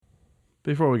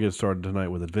Before we get started tonight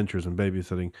with Adventures in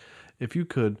Babysitting, if you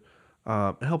could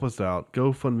help us out,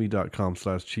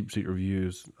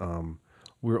 gofundme.com/cheapseatreviews.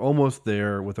 We're almost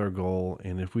there with our goal,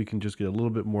 and if we can just get a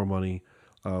little bit more money,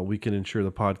 we can ensure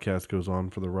the podcast goes on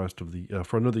for the rest of the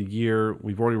for another year.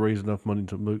 We've already raised enough money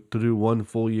to do one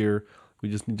full year. We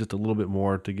just need just a little bit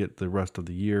more to get the rest of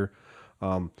the year.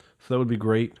 So that would be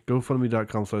great.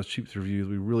 GoFundMe.com/cheapseatreviews.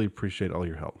 We really appreciate all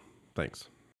your help. Thanks.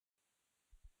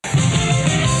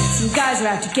 Some guys are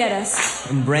out to get us.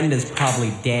 And Brenda's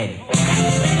probably dead.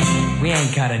 We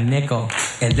ain't got a nickel.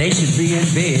 And they should be in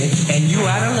bed, and you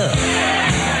out of luck.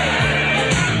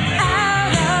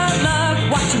 Out of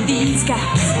luck watching these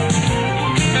guys.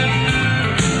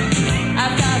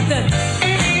 I've got the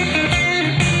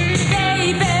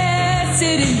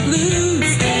babysitting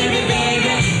blues. Baby,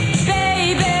 baby.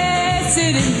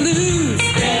 Babysitting blues.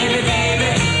 Baby,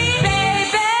 baby.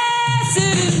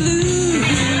 Babysitting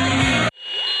blues.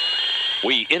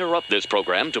 We interrupt this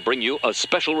program to bring you a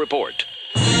special report.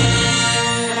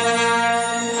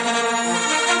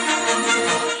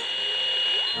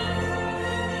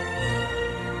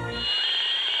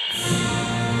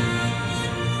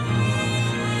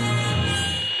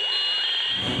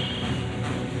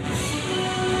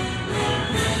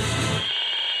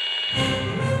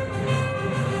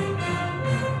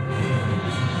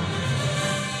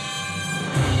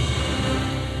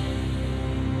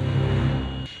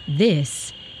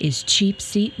 This is Cheap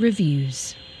Seat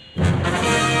Reviews.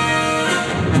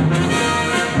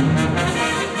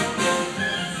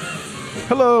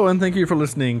 Hello, and thank you for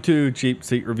listening to Cheap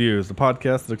Seat Reviews, the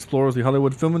podcast that explores the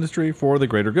Hollywood film industry for the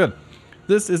greater good.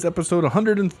 This is episode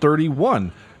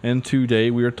 131, and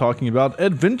today we are talking about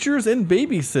Adventures in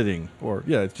Babysitting.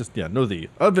 The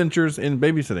Adventures in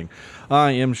Babysitting.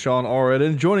 I am Sean Allred,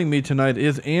 and joining me tonight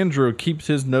is Andrew, keeps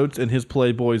his notes in his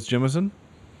Playboys Jemison.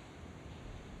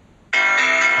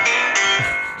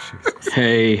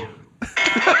 Hey.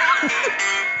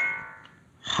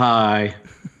 Hi.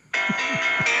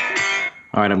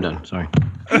 All right, I'm done. Sorry.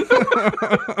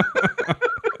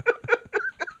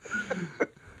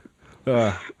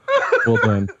 Well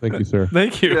done. Thank you, sir.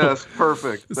 Thank you. Yes,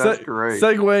 perfect. That's great.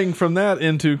 Segueing from that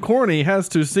into Corny has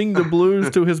to sing the blues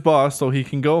to his boss so he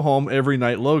can go home every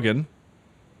night, Logan.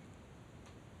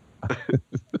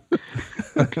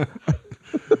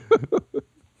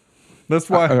 That's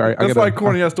why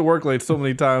Corny has to work late so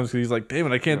many times, because he's like, damn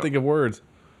it, I can't think of words.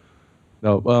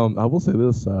 No, I will say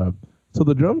this. So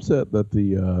the drum set that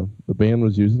the band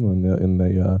was using in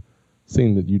the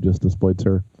scene that you just displayed,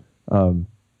 sir, had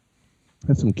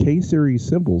some K-series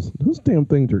cymbals. Those damn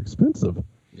things are expensive.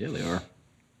 Yeah, they are.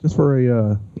 Just for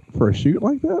a shoot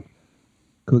like that?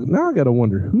 'Cause now I got to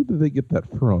wonder, who did they get that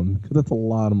from? Because that's a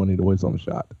lot of money to waste on a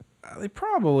shot. They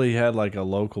probably had like a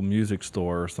local music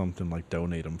store or something, like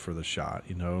donate them for the shot,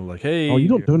 like, hey. Oh, you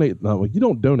don't donate. No, you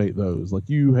don't donate those. Like,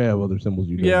 you have other symbols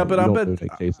you donate. Yeah, but you I don't bet donate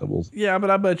K symbols. Yeah,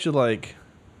 but I bet you like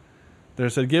they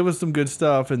said, give us some good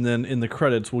stuff, and then in the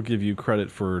credits we'll give you credit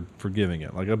for giving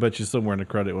it. Like, I bet you somewhere in the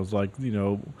credit was like,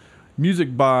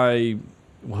 music by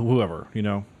whoever.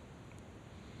 I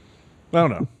don't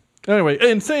know. Anyway,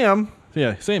 and Sam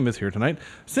is here tonight.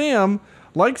 Sam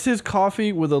likes his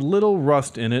coffee with a little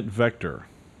rust in it, Vector.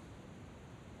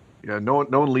 Yeah, no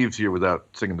one leaves here without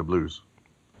singing the blues.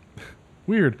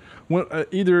 Weird. Well,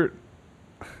 either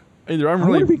I'm I really.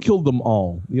 wonder if he killed them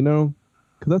all.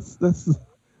 Because that's.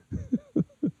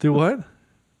 Do what?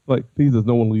 Like, he says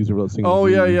no one leaves here without singing. Oh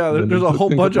the blues. yeah. There's a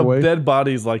whole bunch of away. dead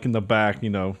bodies like in the back. He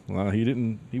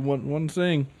wouldn't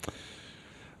sing.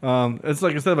 It's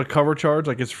like, instead of a cover charge,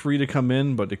 like it's free to come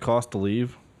in, but it costs to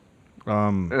leave.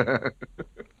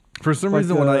 For some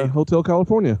reason, when I Hotel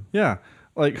California,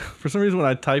 for some reason when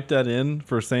I typed that in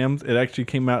for Sam's, it actually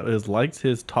came out as likes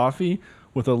his toffee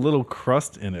with a little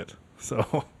crust in it.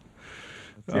 So,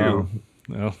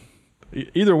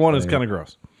 either one is kind of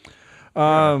gross.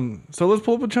 So let's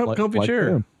pull up a comfy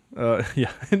chair.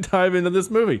 And dive into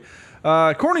this movie.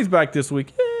 Corny's back this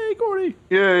week. Yay, Corny!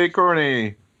 Yay,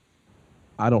 Corny!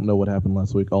 I don't know what happened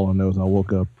last week. All I know is I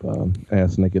woke up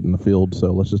ass naked in the field.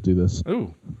 So let's just do this.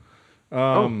 Ooh.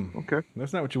 Okay.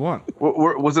 That's not what you want.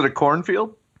 Was it a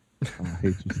cornfield? I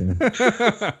hate you, Sam.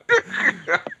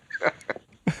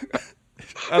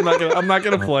 I'm not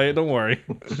gonna play it. Don't worry.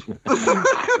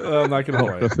 I'm not gonna play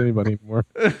I don't trust anybody anymore.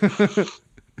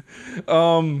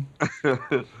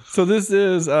 So this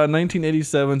is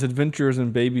 1987's Adventures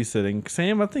in Babysitting.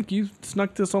 Sam, I think you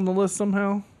snuck this on the list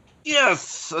somehow.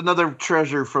 Yes, another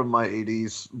treasure from my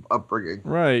 80s upbringing.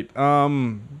 Right. So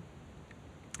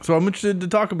I'm interested to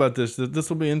talk about this. This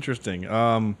will be interesting.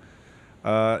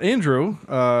 Andrew,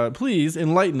 please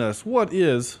enlighten us. What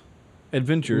is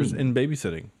adventures in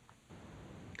babysitting.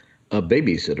 A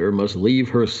babysitter must leave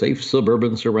her safe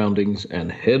suburban surroundings and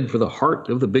head for the heart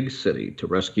of the big city to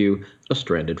rescue a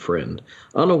stranded friend,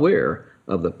 unaware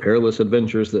of the perilous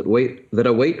adventures that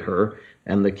await her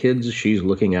and the kids she's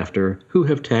looking after who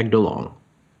have tagged along.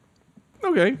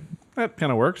 Okay, that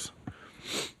kind of works.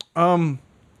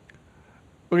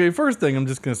 Okay, first thing, I'm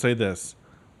just going to say this.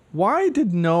 Why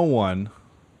did no one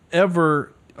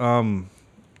ever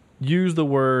use the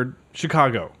word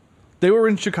Chicago? They were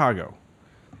in Chicago.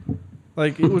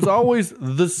 Like, it was always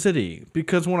the city,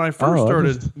 because when I first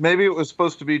started... Maybe it was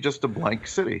supposed to be just a blank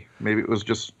city. Maybe it was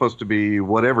just supposed to be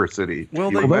whatever city. Well,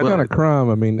 you they- Well, that met. kind of crime,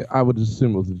 I mean, I would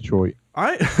assume it was Detroit.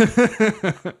 I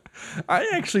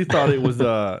actually thought it was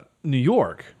New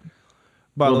York.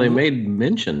 Well, they made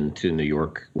mention to New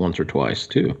York once or twice,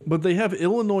 too. But they have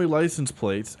Illinois license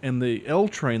plates, and the L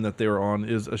train that they were on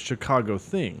is a Chicago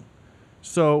thing.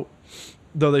 So,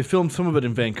 though they filmed some of it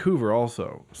in Vancouver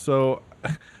also. So,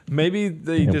 maybe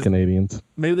they Damn just Canadians.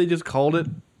 called it.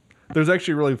 There's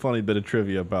actually a really funny bit of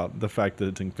trivia about the fact that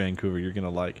it's in Vancouver. You're gonna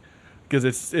like, because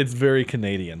it's very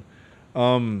Canadian.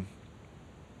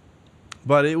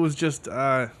 But it was just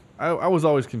I was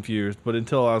always confused. But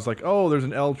until I was like, oh, there's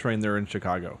an L train there in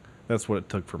Chicago. That's what it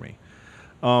took for me.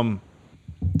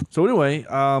 So anyway,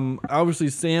 obviously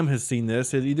Sam has seen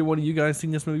this. Has either one of you guys seen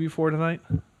this movie before tonight?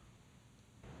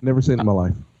 Never seen it in my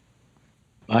life.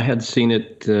 I had seen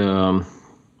it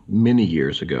many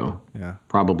years ago, Yeah.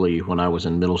 probably when I was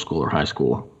in middle school or high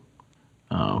school.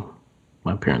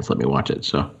 My parents let me watch it,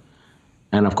 so.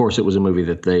 And of course, it was a movie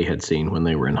that they had seen when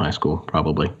they were in high school,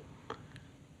 probably.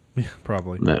 Yeah,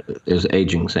 probably. That is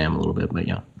aging Sam a little bit, but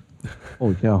yeah.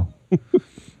 Holy cow.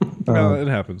 Well, it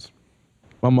happens.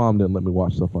 My mom didn't let me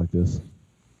watch stuff like this.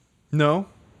 No.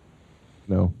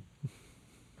 No.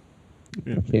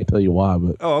 I can't tell you why,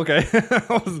 but Oh, okay.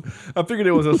 I figured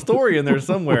it was a story in there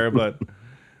somewhere, but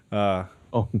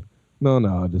oh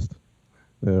no, I just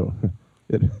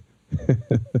it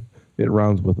it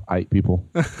rhymes with "ite people."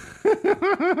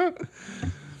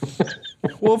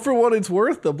 well, for what it's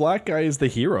worth, the black guy is the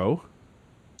hero.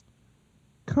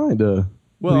 Kinda.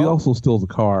 But he Well- also steals a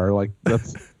car. Like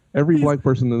that's every black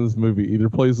person in this movie either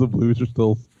plays the blues or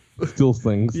steals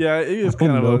things. Yeah, it is I kind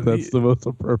don't of know a if that's the most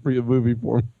appropriate movie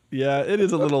for him. yeah, it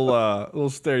is a little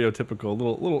stereotypical,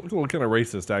 little kind of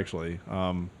racist actually.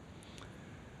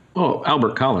 Oh,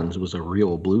 Albert Collins was a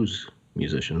real blues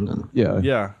musician. And Yeah.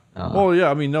 Yeah. Oh yeah,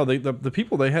 I mean no, the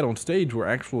people they had on stage were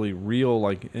actually real,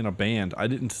 like in a band. I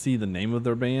didn't see the name of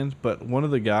their band, but one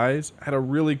of the guys had a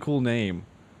really cool name,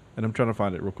 and I'm trying to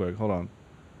find it real quick. Hold on.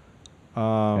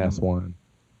 Ass wine.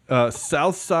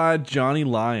 Southside Johnny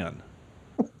Lyon.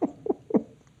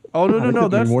 Oh no,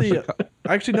 that's More the.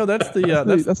 Actually, no, that's the.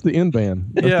 That's the end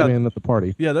band. That's Yeah. the band at the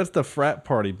party. Yeah, that's the frat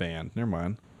party band. Never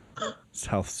mind.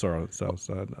 Southside.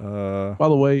 By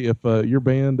the way, if your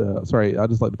band, sorry, I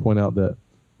just like to point out that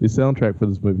the soundtrack for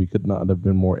this movie could not have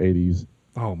been more 80s.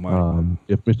 Oh my.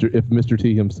 If Mr.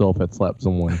 T himself had slapped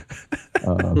someone,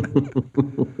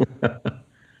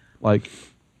 like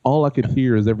all I could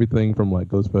hear is everything from like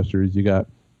Ghostbusters. You got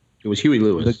it was Huey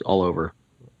Lewis all over.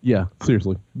 yeah,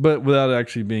 seriously. But without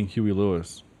actually being Huey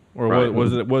Lewis, or Right.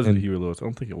 was it? It wasn't And- Huey Lewis. I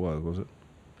don't think it was. Was it?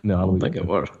 No, I don't think it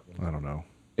was. I don't know.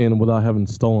 And without having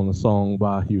stolen a song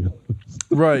by Huey Lewis.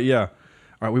 Right. Yeah. All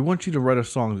right. We want you to write a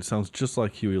song that sounds just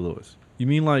like Huey Lewis. You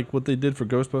mean like what they did for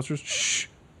Ghostbusters? Shh.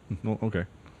 No, okay.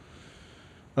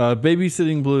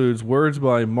 Babysitting Blues. Words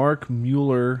by Mark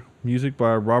Mueller. Music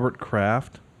by Robert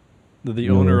Kraft, the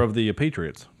owner of the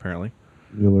Patriots, apparently.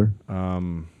 Mueller.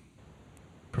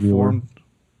 Performed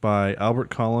by Albert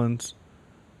Collins,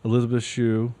 Elizabeth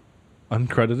Shue,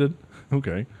 uncredited.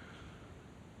 Okay.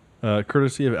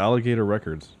 Courtesy of Alligator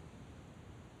Records.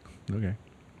 Okay.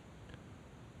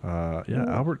 Yeah,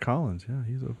 Albert Collins. Yeah,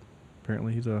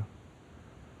 apparently he's a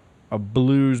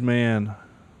blues man.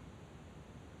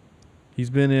 He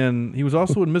was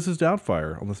also in Mrs.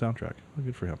 Doubtfire on the soundtrack. Oh,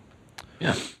 good for him.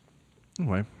 Yeah.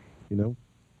 Anyway. You know,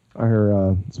 I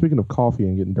heard. Speaking of coffee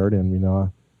and getting dirt in, you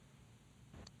know,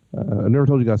 I never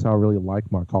told you guys how I really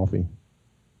like my coffee.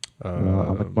 I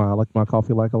like my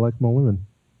coffee like I like my women.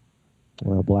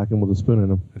 Blackened with a spoon in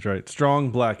them. That's right.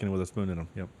 Strong black and with a spoon in them.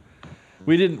 Yep.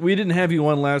 We didn't have you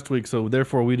on last week, so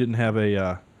therefore we didn't have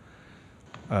an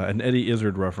Eddie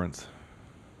Izzard reference.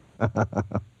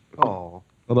 Oh,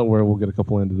 Oh, don't worry, we'll get a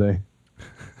couple in today.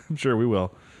 I'm sure we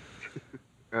will.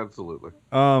 absolutely.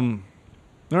 All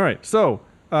right. So,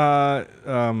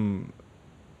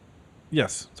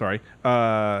 yes. Sorry.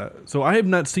 So I have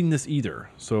not seen this either.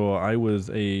 So I was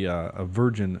a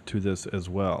virgin to this as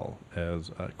well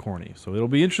as Corny. So it'll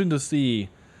be interesting to see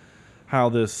how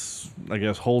this, I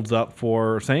guess, holds up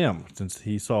for Sam, since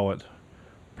he saw it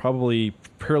probably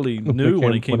fairly new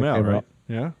when it came out, right?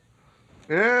 Yeah.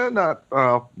 Yeah,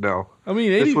 no. I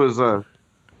mean, This was So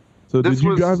This did you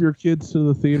was- drive your kids to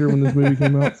the theater when this movie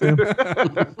came out, Sam?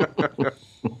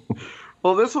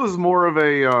 well, this was more of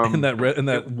a in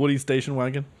that Woody station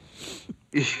wagon.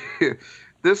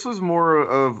 this was more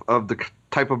of the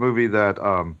type of movie that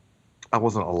I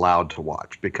wasn't allowed to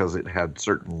watch because it had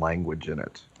certain language in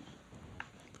it.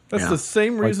 That's the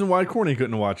same reason why Corny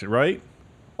couldn't watch it, right?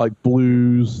 Like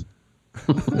Blues,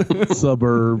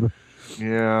 Suburb.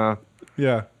 Yeah.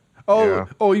 Yeah. Oh, Yeah.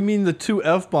 oh, you mean the two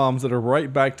F-bombs that are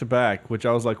right back to back, which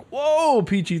I was like, whoa,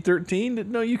 PG-13?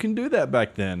 Didn't know you can do that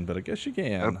back then, but I guess you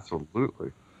can.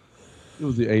 Absolutely. It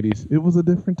was the 80s. It was a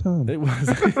different time. It was.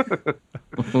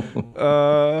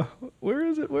 Where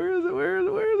is it? Where is it? Where is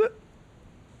it? Where is it?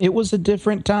 It was a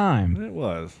different time. It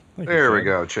was. Thank you, There we Chad.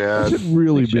 go, It Chad. should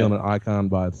really be on an icon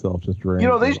by itself, just You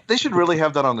know, they should really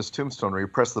have that on this tombstone where you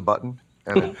press the button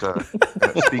and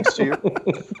it speaks to you.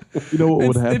 You know what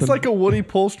would happen? It's like a Woody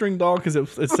pull string doll because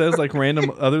it says like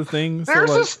random other things. So, There's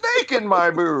like, a snake in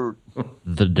my boot.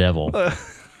 The devil.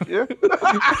 Yeah.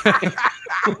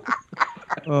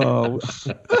 Oh,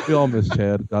 we all miss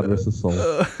Chad. God rest his soul.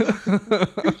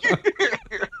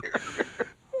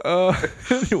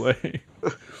 Anyway,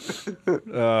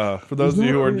 for those of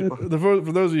you who are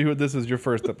for those of you who this is your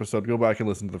first episode, go back and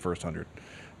listen to the first 100.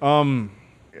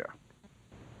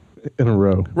 In a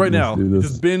row. Right Let's now, do this.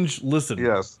 just binge listen.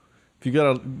 Yes. If you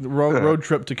got a road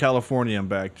trip to California and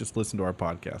back, just listen to our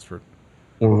podcast for.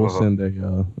 Or we'll send a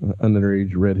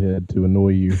underage redhead to annoy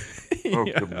you. Oh,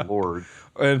 good Lord.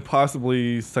 And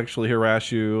possibly sexually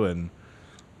harass you and.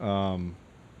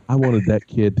 I wanted that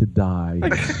kid to die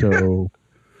so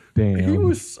damn. He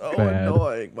was so bad.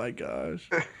 annoying. My gosh.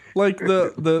 Like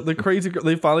the crazy girl,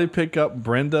 they finally pick up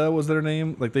Brenda, was their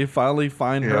name? Like they finally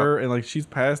find her and like she's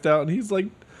passed out and he's like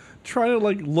trying to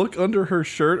like look under her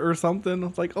shirt or something.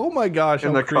 It's like, oh my gosh,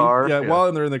 In how the car? Yeah, Yeah.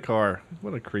 while they're in the car.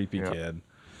 What a creepy kid.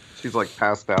 She's like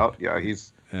passed out. Yeah,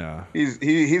 he's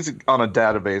on a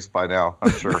database by now,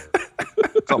 I'm sure.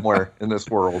 Somewhere in this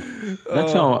world.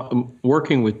 That's how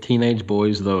working with teenage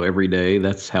boys though every day.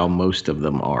 That's how most of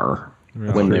them are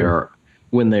when they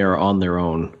are on their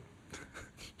own.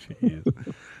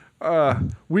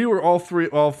 We were all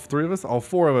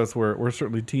four of us were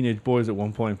certainly teenage boys at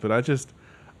one point, but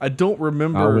I don't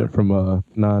remember. I went from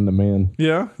 9 to man.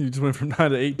 Yeah, you just went from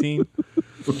 9 to 18.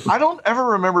 I don't ever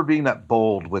remember being that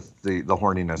bold with the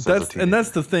horniness as a teenager. And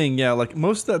that's the thing, yeah. Like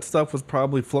most of that stuff was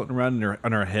probably floating around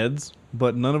in our heads,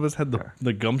 but none of us had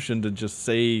the gumption to just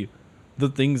say the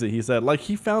things that he said. Like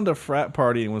he found a frat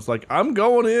party and was like, "I'm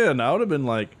going in." I would have been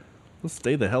like, "Let's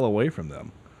stay the hell away from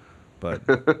them." But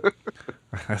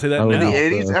I say that Oh, In now. the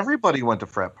yeah. 80s, everybody went to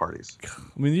frat parties.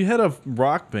 I mean, you had a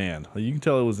rock band. Like, you can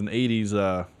tell it was an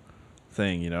 80s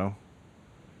thing, you know.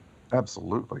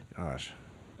 Absolutely. Gosh,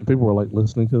 People were like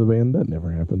listening to the band. That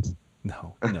never happens.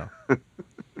 no.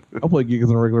 I'll play gigs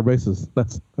on a regular basis.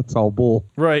 That's all bull.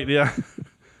 Right? Yeah.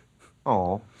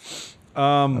 Oh.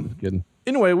 I'm just kidding.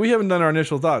 Anyway, we haven't done our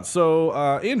initial thoughts. So,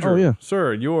 Andrew, Oh, yeah.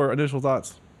 sir, your initial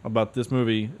thoughts about this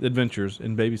movie, Adventures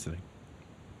in Babysitting.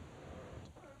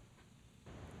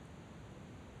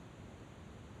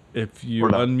 If you We're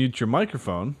not- unmute your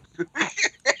microphone. no,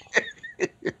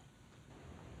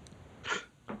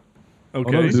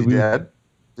 Okay. Is he Did we- dead?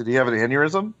 Did he have an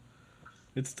aneurysm?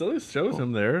 It still shows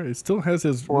him there. It still has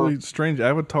his really strange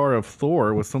avatar of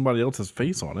Thor with somebody else's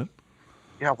face on it.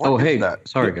 Yeah, what Oh, is hey, that?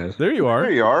 sorry guys. There you are.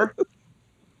 There you are.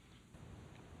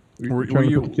 Were trying to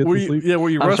you, put the kids were to you, sleep? yeah, were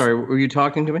you I'm rust- sorry, were you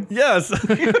talking to me? Yes.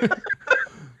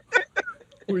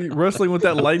 Were you wrestling with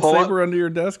that lightsaber under your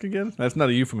desk again? That's not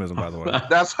a euphemism, by the way.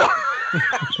 That's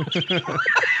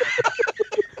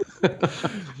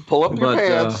Pull up your But,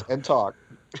 pants and talk.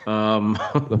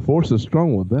 The force is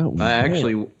strong with that one. I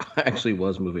actually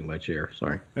was moving my chair.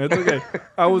 Sorry. It's okay.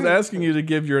 I was asking you to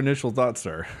give your initial thoughts,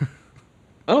 sir.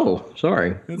 Oh,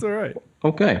 sorry. It's all right.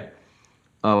 Okay.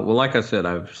 Well, like I said,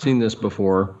 I've seen this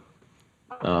before,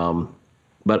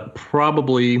 but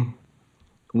probably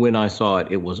when I saw it,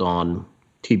 it was on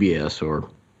TBS or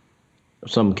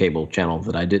some cable channel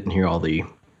that I didn't hear all the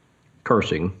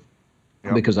cursing,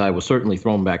 because I was certainly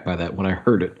thrown back by that when I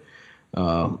heard it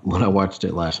when I watched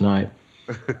it last night.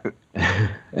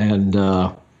 And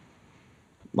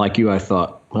like you, I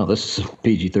thought, well, this is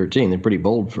PG-13. They're pretty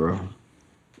bold for a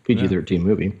PG-13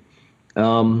 movie.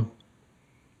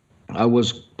 I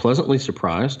was pleasantly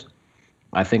surprised.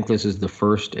 I think this is the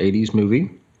first 80s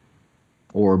movie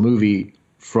or movie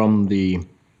from the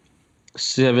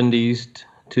 70s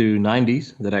to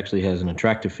 90s that actually has an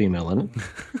attractive female in it.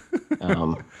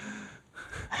 Um,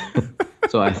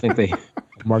 so I think they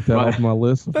Mark that off my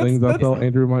list of things I thought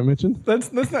Andrew might mention.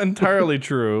 That's not entirely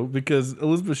true because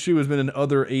Elizabeth Shue has been in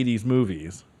other 80s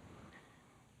movies.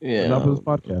 Yeah, Not for this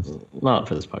podcast. Not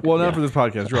for this podcast. Well, not yeah. for this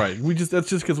podcast, right? That's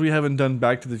just because we haven't done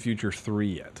Back to the Future 3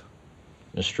 yet.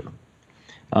 That's true.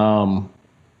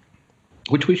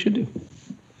 Which we should do.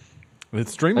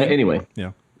 It's streaming. Anyway.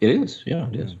 Yeah. It is. Yeah,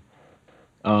 it is.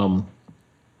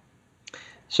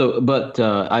 But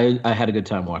I had a good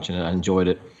time watching it. I enjoyed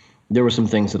it. There were some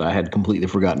things that I had completely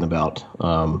forgotten about,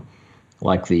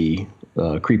 like the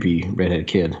creepy redhead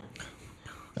kid,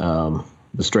 the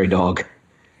stray dog,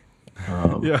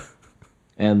 Yeah.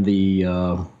 and the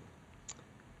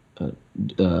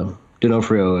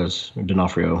D'Onofrio as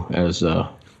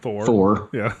Thor.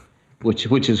 Yeah.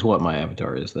 Which is what my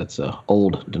avatar is. That's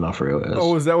old D'Onofrio as.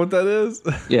 Oh, is that what that is?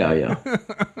 Yeah.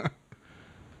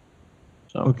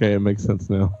 So. Okay, it makes sense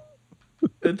now.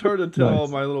 It's hard to tell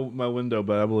Nice. my window,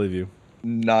 but I believe you.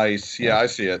 Nice. Yeah, I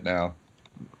see it now.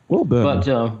 Well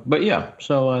done. But yeah,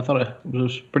 so I thought it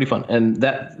was pretty fun, and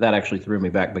that actually threw me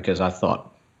back because I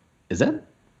thought, is that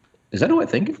who I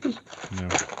think it is? No.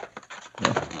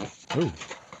 No. Oh.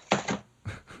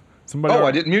 Somebody. Oh,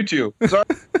 I didn't mute you. Sorry.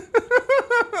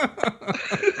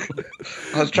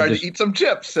 I was trying to eat some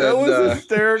chips. That And, was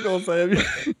hysterical, Sam.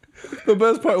 The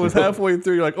best part was halfway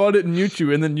through. You're like, "Oh, I didn't mute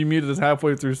you," and then you muted us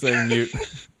halfway through saying mute.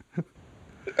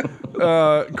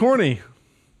 Corny.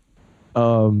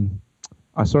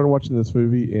 I started watching this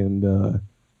movie, and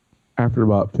after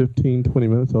about 15, 20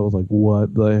 minutes, I was like,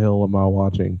 what the hell am I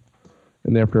watching?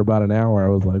 And after about an hour, I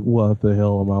was like, what the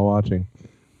hell am I watching?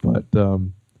 But I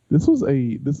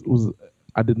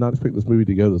did not expect this movie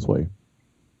to go this way.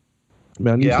 I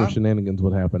mean, I knew some shenanigans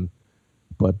would happen,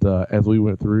 but as we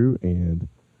went through, and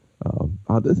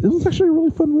it was actually a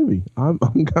really fun movie.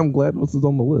 I'm glad this is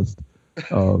on the list.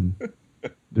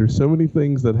 There's so many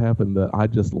things that happened that I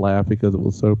just laughed because it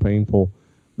was so painful.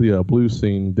 The blues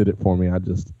scene did it for me. I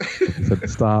just said to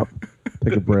stop,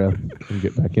 take a breath, and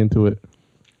get back into it.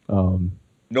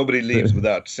 Nobody leaves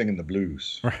without singing the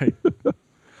blues. Right.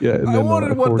 Yeah. And I then,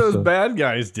 wanted of what course, those bad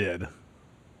guys did.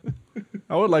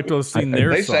 I would like to have seen their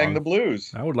They song. sang the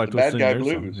blues. I would like The to have bad seen guy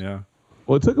their blues. song. Yeah.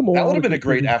 Well, it took them a while. That would have to been a get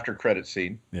great through- after credit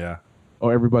scene. Yeah. Oh,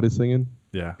 everybody's singing?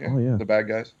 Yeah. Oh, yeah. The bad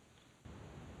guys.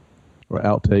 Or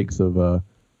outtakes of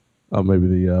maybe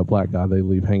the black guy they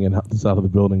leave hanging out the side of the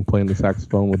building playing the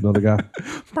saxophone with another guy.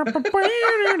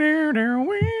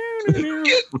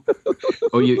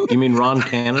 Oh, you mean Ron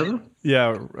Canada?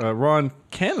 Yeah, Ron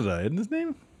Canada, isn't his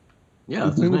name? Yeah,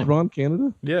 His name was Ron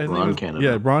Canada? Yeah, his Ron name is, Canada.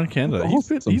 Yeah, Ron Canada.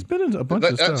 He's Awesome. been in a bunch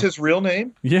of stuff. That's his real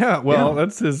name? Yeah, well,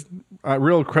 that's his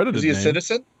real credited Is he a name.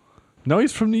 citizen? No,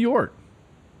 he's from New York.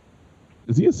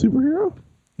 Is he a superhero?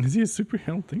 Is he a superhero?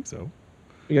 I don't think so.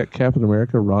 We got Captain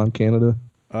America, Ron Canada,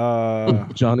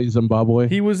 Johnny Zimbabwe.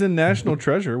 He was in National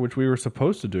Treasure, which we were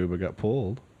supposed to do, but got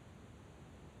pulled.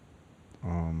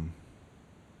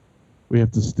 We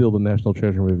have to steal the National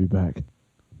Treasure movie back.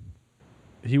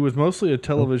 He was mostly a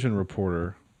television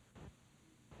reporter.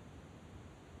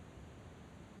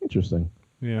 Interesting.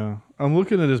 Yeah, I'm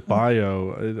looking at his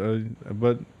bio,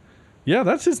 but yeah,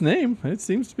 that's his name. It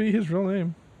seems to be his real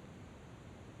name.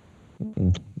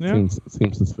 Yeah.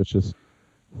 Seems suspicious.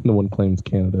 No one claims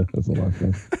Canada as the last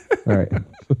name. All right.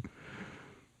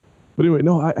 But anyway,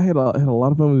 no, I had a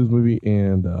lot of fun with this movie,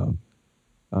 and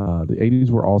the 80s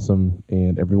were awesome,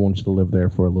 and everyone should have lived there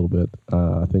for a little bit.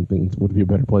 I think things would be a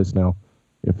better place now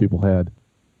if people had,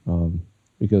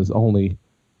 because only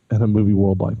in a movie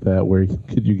world like that where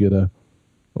could you get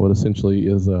what essentially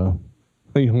is a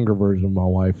younger version of my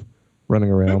wife running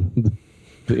around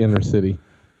the inner city.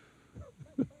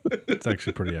 It's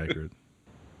actually pretty accurate.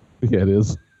 Yeah, it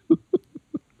is. It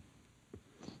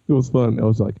was fun. I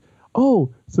was like, oh,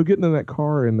 so getting in that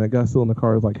car and that guy still in the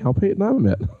car is like, how Peyton and I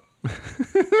met.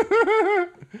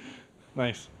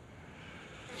 Nice.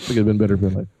 I think it'd been better if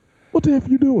been like, what the heck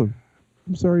are you doing?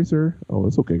 I'm sorry, sir. Oh,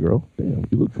 it's okay, girl. Damn,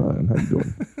 you look fine. How you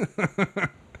doing?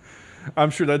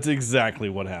 I'm sure that's exactly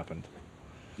what happened.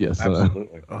 Yes.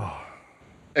 Absolutely.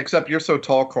 Except you're so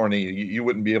tall, Corny, you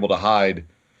wouldn't be able to hide,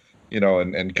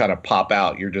 and kind of pop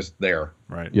out. You're just there.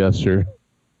 Right. Yes, sure.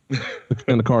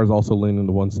 And the car is also leaning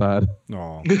to one side.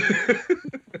 Aw.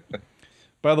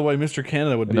 By the way, Mr.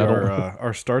 Canada would be And I don't-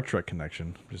 our Star Trek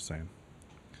connection. Just saying.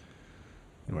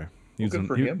 Anyway, he was good in,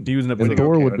 for he, him. he was in And episode.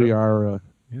 Thor would Canada. be our.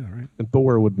 Yeah, right. And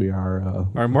Thor would be our.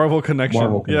 Our Marvel connection.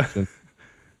 Marvel Yeah. connection.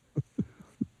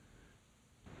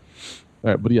 All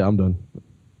right, but yeah, I'm done.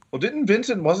 Well,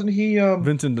 wasn't he?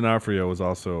 Vincent D'Onofrio was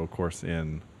also, of course,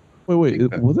 in.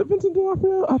 Was it Vincent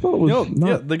D'Onofrio? I thought it was No, not.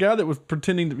 yeah, the guy that was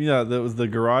pretending to be, that was the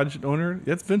garage owner.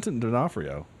 That's Vincent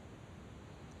D'Onofrio.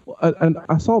 And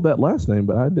I saw that last name,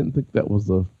 but I didn't think that was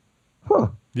the. Huh.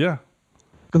 Yeah.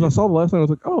 Because I saw the last name, I was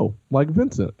like, oh, like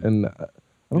Vincent, and I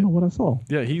don't know what I saw.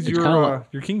 Yeah, he's It's kinda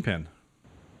your kingpin.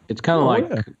 It's kind of like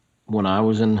yeah. when I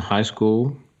was in high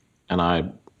school and I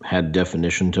had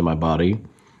definition to my body,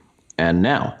 and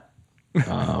now.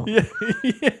 Yeah,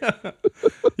 yeah,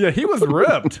 yeah. He was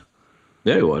ripped.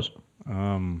 Yeah, he was.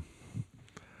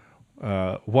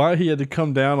 Why he had to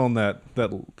come down on that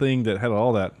thing that had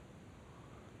all that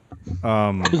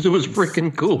Because it was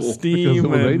freaking cool. steam Because it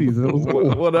was and 80s, it was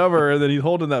cool. whatever, and then he's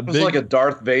holding that It was big like a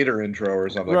Darth Vader intro or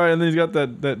something. right, and then he's got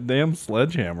that damn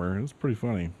sledgehammer. It's pretty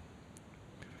funny.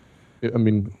 I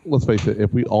mean, let's face it.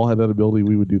 If we all had that ability,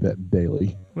 we would do that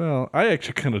daily. Well, I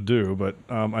actually kind of do, but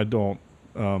I don't.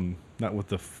 Not with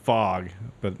the fog,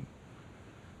 but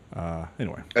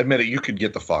anyway. Admit it, you could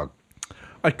get the fog.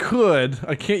 I could.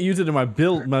 I can't use it in my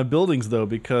buildings though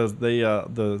because they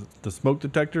the smoke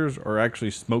detectors are actually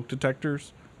smoke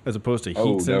detectors as opposed to heat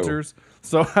Oh, no. sensors.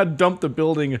 So I dumped the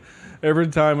building every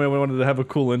time I wanted to have a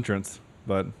cool entrance.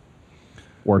 But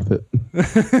Worth it.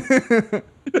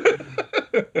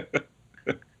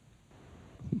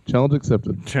 Challenge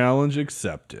accepted. challenge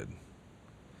accepted.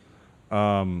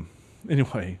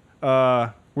 Anyway,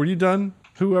 were you done?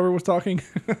 Whoever was talking,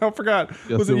 I forgot.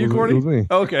 Yes, was it you, Corny? It was me.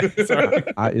 Okay, sorry.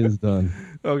 I is done.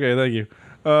 Okay, thank you,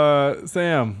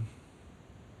 Sam.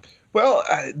 Well,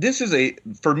 this is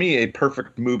for me a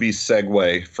perfect movie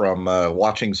segue from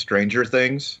watching Stranger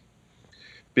Things,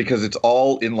 because it's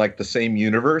all in like the same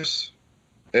universe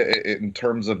in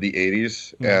terms of the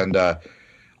 80s. And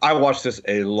I watched this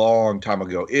a long time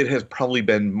ago. It has probably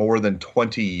been more than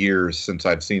 20 years since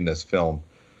I've seen this film.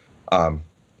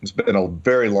 It's been a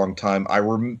very long time. I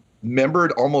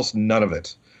remembered almost none of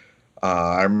it.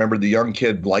 I remember the young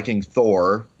kid liking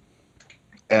Thor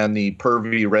and the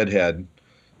pervy redhead.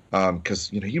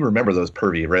 Because you remember those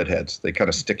pervy redheads; they kind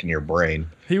of stick in your brain.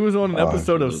 He was on an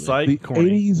episode of Psych. The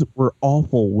Corny. 80s were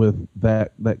awful with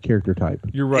that character type.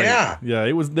 You're right. Yeah.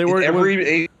 It was. They were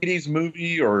Every 80s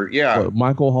movie, or What,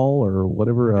 Michael Hall or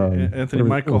whatever. Anthony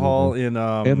Michael Hall in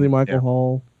Anthony Michael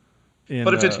Hall. in,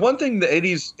 But if it's one thing the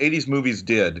 80s movies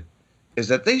did, is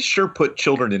that they sure put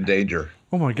children in danger.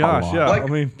 oh my gosh, yeah. Like I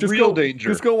mean, just real go, danger.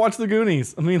 Just go watch the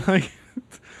Goonies. I mean, like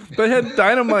they had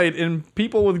dynamite and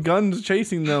people with guns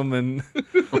chasing them, and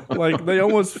like they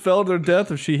almost fell to their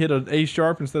death if she hit an A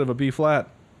sharp instead of a B flat,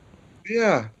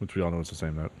 Yeah, which we all know is the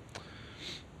same note.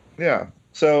 yeah.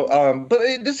 So,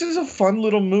 this is a fun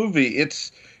little movie.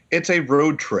 It's a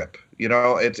road trip.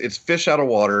 It's fish out of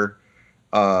water.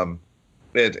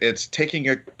 It's taking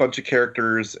a bunch of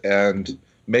characters and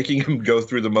making them go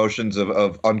through the motions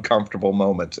of uncomfortable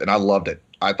moments, and I loved it.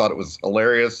 I thought it was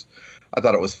hilarious. I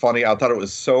thought it was funny. I thought it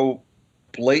was so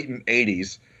blatant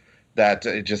 80s that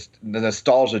the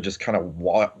nostalgia just kind of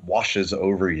washes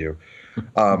over you.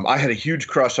 I had a huge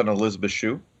crush on Elizabeth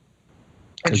Shue,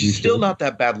 and she's still not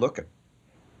that bad looking.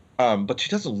 But she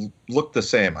doesn't look the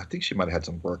same. I think she might have had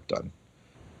some work done.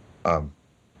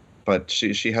 But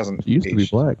she hasn't. She used to be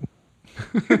aged. black.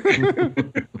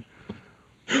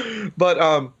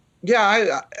 But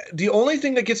the only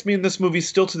thing that gets me in this movie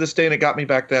still to this day, and it got me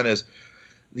back then, is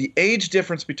the age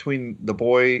difference between the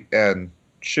boy and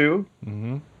Shue.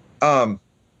 Mm-hmm.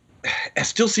 It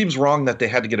still seems wrong that they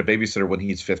had to get a babysitter when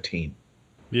he's 15.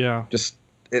 Yeah.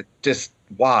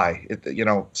 Why?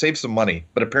 Save some money.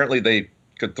 But apparently they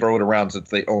could throw it around since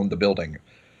they owned the building.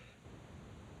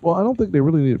 Well, I don't think they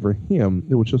really needed it for him.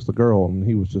 It was just the girl, and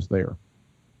he was just there.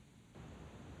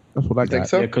 That's what I think got.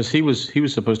 so? Yeah, because he was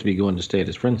supposed to be going to stay at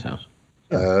his friend's house.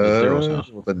 Daryl's house.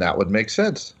 Well, then that would make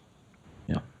sense.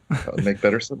 Yeah. That would make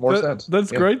more sense.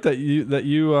 That's Yeah. great that you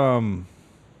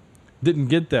didn't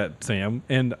get that, Sam.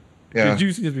 And Yeah. did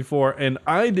you see this before? And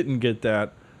I didn't get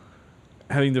that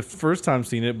having the first time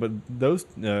seen it, but those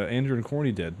Andrew and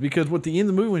Corny did, because at the end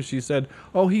of the movie when she said,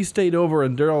 "Oh, he stayed over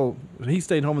and he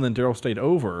stayed home and then Daryl stayed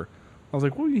over," I was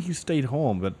like, "Well, he stayed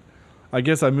home," but I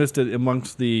guess I missed it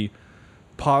amongst the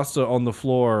pasta on the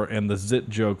floor and the zit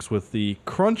jokes with the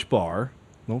Crunch Bar.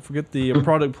 Don't forget the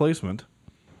product placement.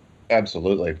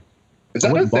 Absolutely. Is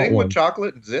that went a and bought thing one. with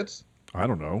chocolate and zits? I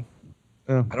don't know.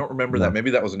 Yeah. I don't remember No. that.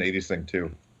 Maybe that was an 80s thing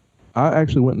too. I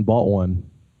actually went and bought one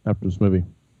after this movie.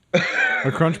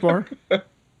 A Crunch Bar,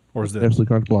 or is that? Nestle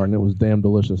Crunch Bar, and it was damn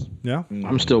delicious. Yeah.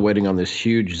 I'm still waiting on this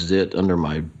huge zit under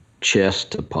my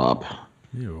chest to pop.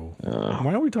 Ew.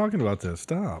 Why are we talking about this?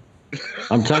 Stop.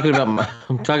 I'm talking about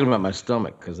my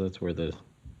stomach, because that's where the.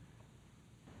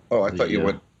 Oh, I thought you Yeah.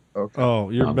 went. Okay. Oh,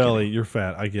 your I'm belly, you're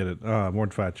fat. I get it. More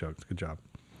fat jokes. Good job.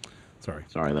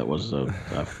 Sorry, that was a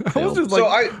I was failed. just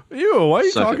like, ew, why are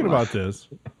you Second talking one. about this?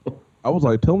 I was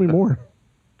like, tell me more.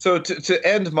 So to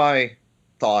end my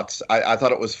thoughts, I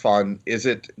thought it was fun. Is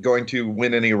it going to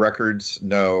win any records?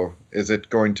 No. Is it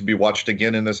going to be watched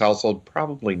again in this household?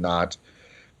 Probably not.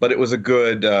 But it was a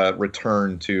good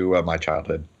return to my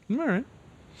childhood. All right.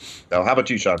 Now, how about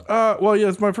you, Sean? Well, yeah,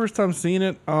 it's my first time seeing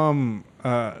it. Again,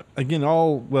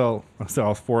 I say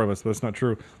all four of us, but it's not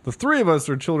true. The three of us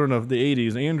are children of the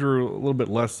 80s. Andrew, a little bit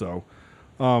less so.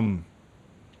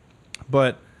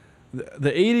 But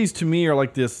the 80s to me are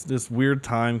like this weird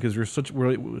time because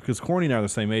because Corny and I are the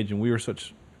same age, and we were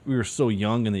so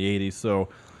young in the 80s. So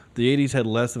the 80s had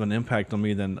less of an impact on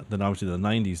me than obviously the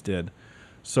 90s did.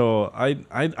 So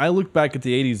I look back at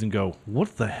the 80s and go,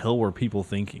 what the hell were people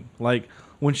thinking? Like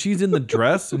when she's in the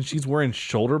dress and she's wearing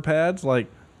shoulder pads, like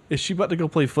is she about to go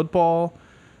play football?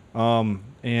 Just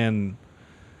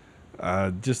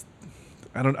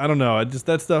I don't know.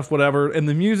 That stuff, whatever. And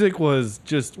the music was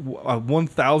just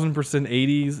 1,000%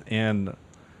 80s, and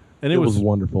it was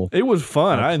wonderful. It was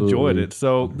fun. Absolutely. I enjoyed it.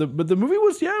 So but the movie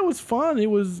was it was fun.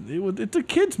 It's a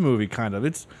kids movie kind of.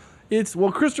 It's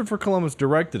Christopher Columbus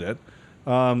directed it.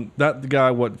 Not the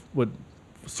guy what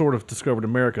sort of discovered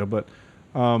America, but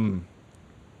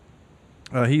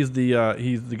he's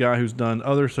the guy who's done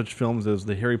other such films as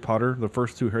the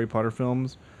first two Harry Potter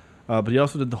films, but he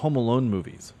also did the Home Alone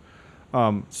movies.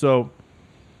 So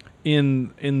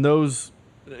in those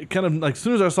kind of like as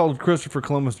soon as I saw Christopher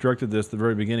Columbus directed this at the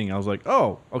very beginning, I was like,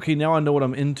 oh, okay, now I know what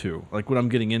I'm into, like what I'm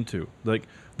getting into. Like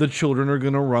the children are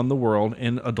going to run the world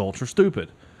and adults are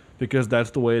stupid because that's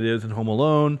the way it is in Home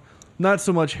Alone. Not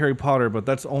so much Harry Potter, but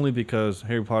that's only because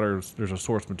Harry Potter, there's a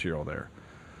source material there.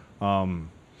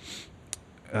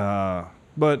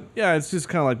 But yeah, it's just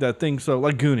kind of like that thing. So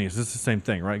like Goonies, it's the same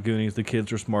thing, right? Goonies, the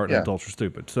kids are smart and adults are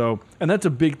stupid. So, and that's a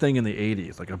big thing in the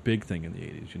 80s, like a big thing in the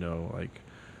 80s, you know,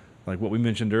 like what we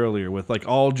mentioned earlier with like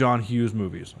all John Hughes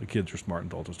movies, the kids are smart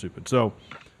and adults are stupid. So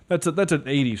that's an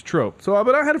 80s trope. So,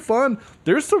 but I had fun.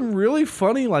 There's some really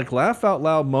funny, like laugh out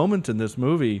loud moments in this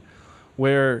movie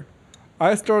where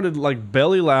I started like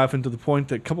belly laughing to the point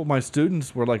that a couple of my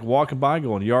students were like walking by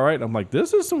going, "You all right?" I'm like,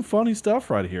 this is some funny stuff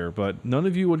right here, but none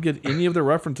of you would get any of the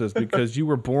references because you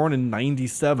were born in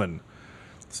 97.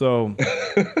 So,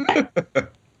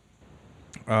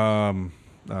 I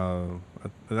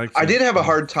did have a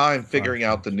hard time figuring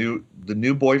out the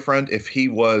new boyfriend, if he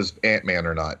was Ant-Man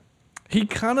or not. He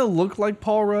kind of looked like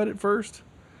Paul Rudd at first.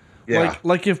 Yeah.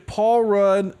 Like if Paul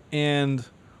Rudd and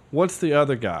what's the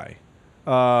other guy?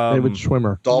 David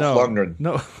Schwimmer. Dolph Lundgren.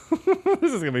 No,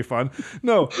 this is gonna be fun.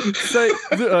 No, say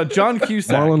John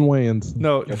Cusack. Marlon Wayans.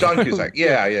 No, John Cusack.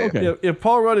 Yeah. Okay. If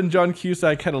Paul Rudd and John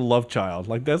Cusack had a love child,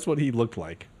 like that's what he looked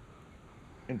like.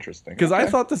 Interesting. Because I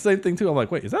thought the same thing too. I'm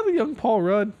like, wait, is that a young Paul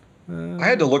Rudd? I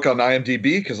had to look on IMDb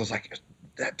because I was like,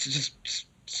 that's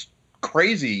just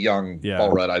crazy young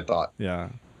Paul Rudd, I thought. Yeah.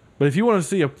 But if you want to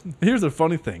see here's the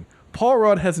funny thing. Paul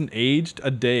Rudd hasn't aged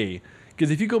a day. Because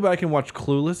if you go back and watch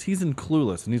Clueless, he's in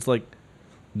Clueless, and he's like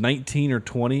 19 or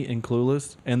 20 in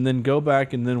Clueless, and then go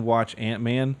back and then watch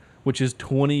Ant-Man, which is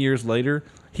 20 years later,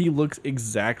 he looks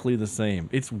exactly the same.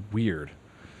 It's weird.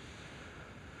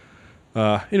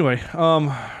 Anyway,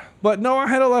 but no, I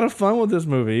had a lot of fun with this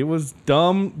movie. It was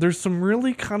dumb. There's some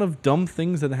really kind of dumb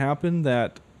things that happen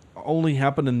that only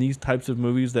happen in these types of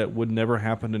movies that would never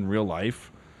happen in real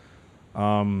life.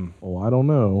 I don't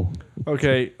know.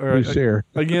 Okay, all right. Please share.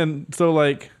 Again, so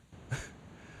like,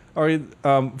 all right.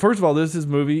 First of all, this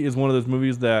movie is one of those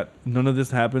movies that none of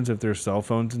this happens if there's cell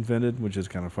phones invented, which is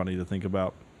kind of funny to think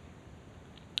about.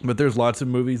 But there's lots of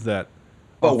movies that.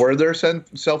 Oh, were there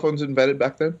cell phones invented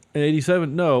back then? In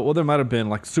 '87, no. Well, there might have been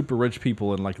like super rich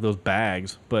people in like those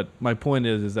bags. But my point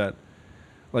is that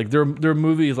like there are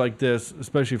movies like this,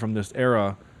 especially from this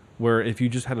era, where if you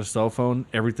just had a cell phone,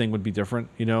 everything would be different.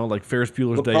 You know, like Ferris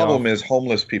Bueller's Day Off. The problem is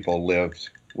homeless people lived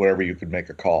wherever you could make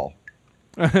a call.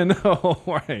 I know,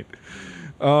 right?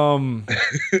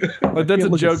 Like that's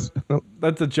a joke.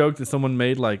 That's a joke that someone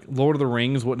made. Like Lord of the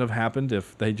Rings wouldn't have happened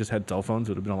if they just had cell phones.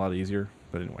 It would have been a lot easier.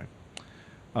 But anyway,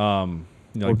 you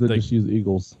know, or they just use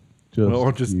Eagles.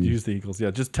 Use the Eagles. Yeah,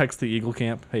 just text the Eagle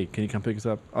Camp. Hey, can you come pick us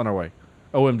up? On our way.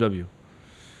 OMW.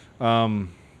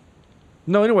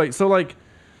 No, anyway,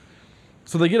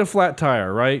 so they get a flat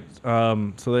tire, right?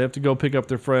 So they have to go pick up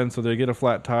their friend. So they get a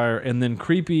flat tire, and then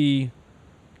creepy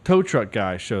tow truck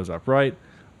guy shows up, right?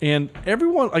 And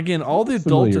everyone, again, all the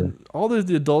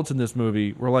adults in this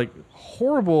movie were like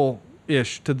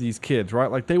horrible-ish to these kids,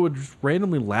 right? Like they would just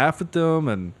randomly laugh at them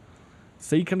and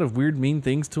say kind of weird, mean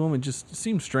things to them. It just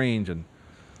seemed strange, and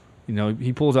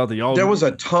he pulls out the all. There was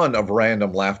a ton of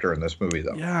random laughter in this movie,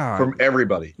 though. Yeah. From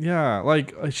everybody. Yeah,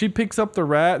 like she picks up the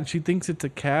rat and she thinks it's a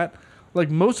cat. Like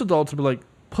most adults would be like,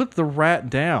 put the rat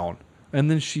down, and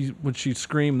then when she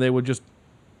screamed, they would just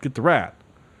get the rat.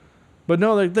 But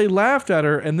no, they laughed at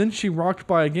her, and then she rocked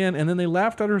by again, and then they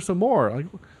laughed at her some more. Like,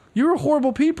 you're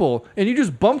horrible people, and you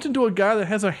just bumped into a guy that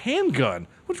has a handgun.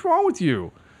 What's wrong with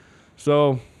you?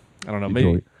 So, I don't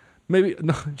know. Maybe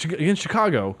no, again,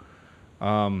 Chicago.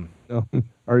 No,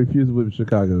 I refuse to live in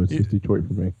Chicago. It's just Detroit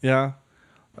for me. Yeah.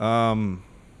 Well,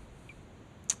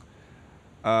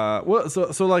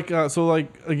 so like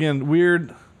again,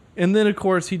 weird. And then of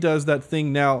course he does that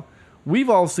thing. Now, we've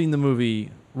all seen the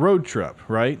movie Road Trip,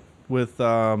 right? With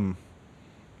Amy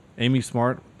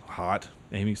Smart, hot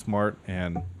Amy Smart,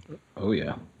 and oh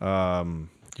yeah,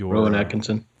 Rowan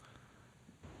Atkinson.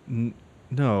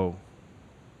 No,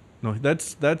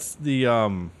 that's the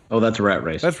Oh, that's Rat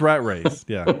Race. That's Rat Race,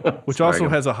 yeah, which Sorry, also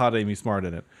has a hot Amy Smart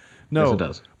in it. No, yes, it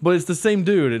does. But it's the same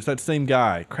dude. It's that same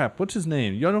guy. Crap, what's his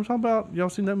name? Y'all know what I'm talking about? Y'all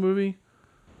seen that movie?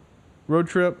 Road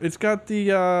Trip. It's got the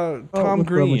Tom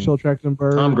Green. Michelle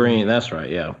Trachtenberg. Tom Green. That's right.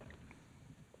 Yeah.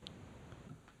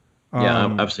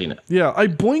 Yeah, I've seen it. Yeah, I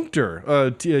blinked her.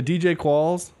 DJ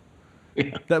Qualls.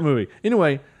 Yeah. That movie.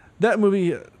 Anyway, that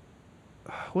movie.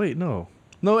 Wait, no,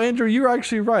 Andrew, you're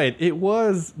actually right. It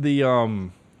was the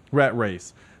Rat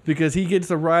Race because he gets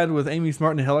a ride with Amy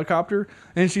Smart in a helicopter,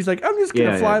 and she's like, "I'm just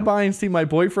gonna fly by and see my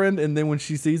boyfriend." And then when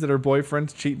she sees that her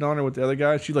boyfriend's cheating on her with the other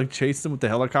guy, she like chases him with the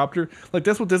helicopter. Like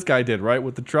that's what this guy did, right,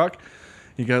 with the truck.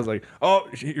 He goes like, "Oh,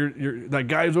 you're that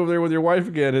guy's over there with your wife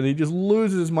again," and he just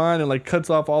loses his mind and like cuts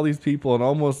off all these people and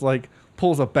almost like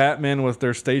pulls a Batman with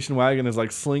their station wagon and is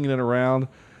like slinging it around,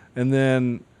 and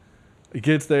then he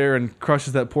gets there and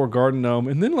crushes that poor garden gnome,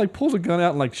 and then like pulls a gun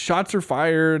out and like shots are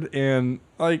fired and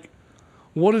like,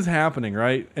 what is happening,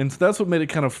 right? And so that's what made it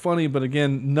kind of funny. But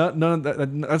again, none of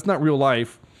that's not real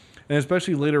life, and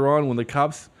especially later on when the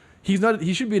cops, he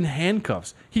should be in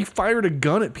handcuffs. He fired a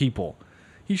gun at people.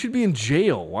 He should be in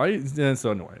jail. Why? And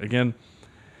so anyway, again,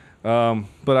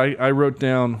 but I wrote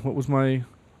down what was my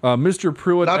Mr.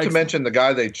 Pruitt. Not to mention the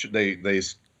guy they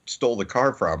stole the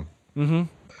car from. Mm-hmm.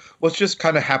 Was just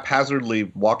kind of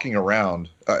haphazardly walking around.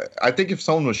 I think if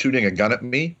someone was shooting a gun at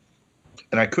me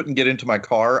and I couldn't get into my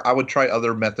car, I would try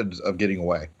other methods of getting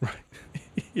away. Right.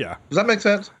 Yeah. Does that make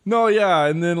sense? No, yeah.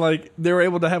 And then like they were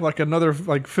able to have like another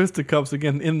like fisticuffs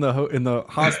again in the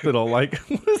hospital. Like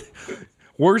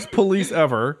worst police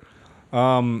ever.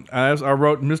 As I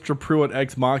wrote Mr. Pruitt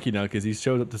Ex Machina because he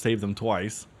showed up to save them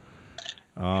twice.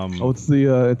 It's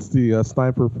the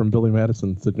sniper from Billy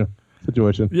Madison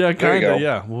situation. Yeah, kind of.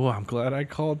 Yeah. Well, I'm glad I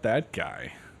called that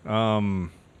guy.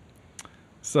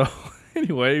 So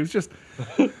anyway, it was just,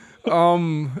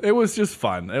 it was just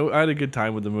fun. I had a good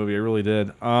time with the movie. I really did.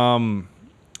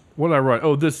 What did I write?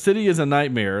 Oh, the city is a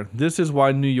nightmare. This is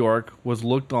why New York was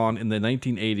looked on in the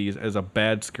 1980s as a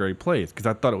bad, scary place because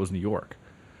I thought it was New York.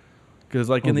 Because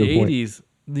like in the 80s,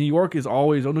 New York is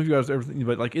always. I don't know if you guys ever think,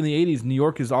 but like in the 80s, New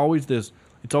York is always this.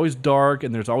 It's always dark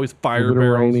and there's always fire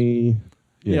barrels. Rainy.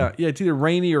 Yeah, it's either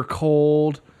rainy or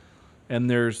cold, and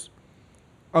there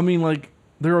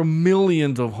are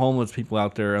millions of homeless people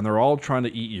out there, and they're all trying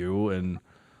to eat you, and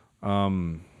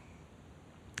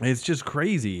it's just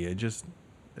crazy. It just,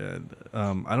 I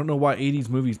don't know why 80s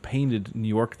movies painted New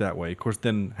York that way. Of course,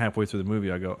 then halfway through the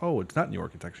movie, I go, oh, it's not New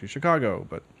York, it's actually Chicago,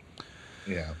 but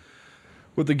yeah.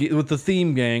 With the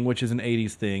theme gang, which is an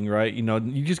 80s thing, right? You know,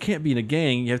 you just can't be in a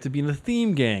gang. You have to be in a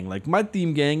theme gang. Like, my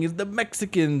theme gang is the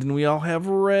Mexicans, and we all have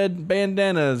red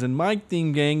bandanas. And my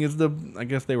theme gang is I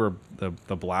guess they were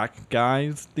the black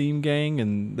guys' theme gang,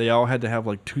 and they all had to have,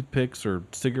 like, toothpicks or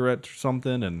cigarettes or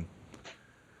something.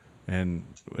 And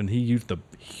he used the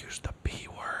B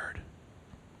word.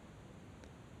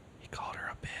 He called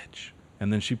her a bitch.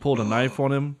 And then she pulled a knife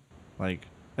on him. Like,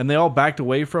 and they all backed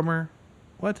away from her.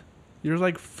 What? There's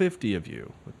like 50 of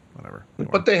you. Whatever.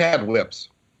 But they had whips.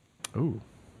 Ooh.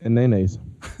 And nays.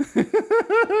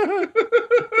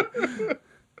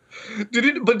 Did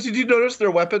you notice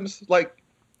their weapons? Like,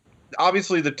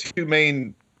 obviously the two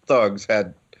main thugs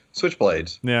had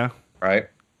switchblades. Yeah. Right?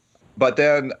 But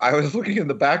then I was looking in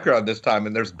the background this time,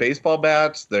 and there's baseball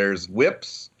bats, there's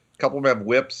whips. A couple of them have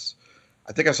whips.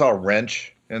 I think I saw a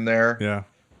wrench in there. Yeah.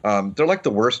 They're like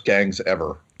the worst gangs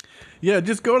ever. Yeah,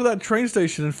 just go to that train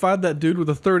station and find that dude with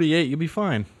a 38. You'll be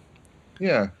fine.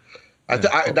 Yeah.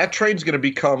 That train's going to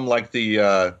become like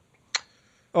the...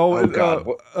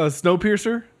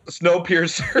 Snowpiercer?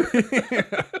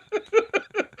 Snowpiercer.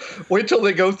 Wait till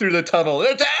they go through the tunnel.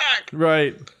 Attack!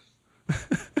 Right.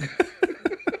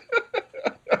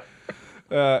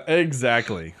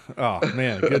 Exactly. Oh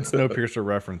man, good Snowpiercer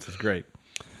reference is great.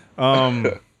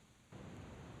 I'd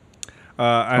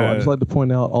just like to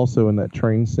point out also in that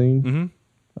train scene,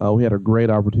 we had a great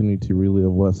opportunity to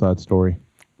relive West Side Story.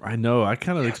 I know. I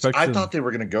kind of expected. I thought they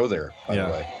were going to go there. By the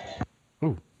way.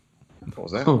 Ooh. What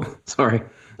was that? Oh, sorry.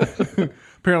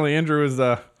 Apparently, Andrew is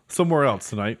somewhere else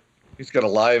tonight. He's got a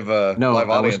live No, live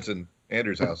I was- audience in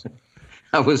Andrew's house.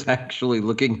 I was actually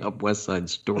looking up West Side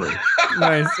Story,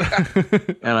 Nice.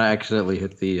 and I accidentally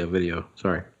hit the video.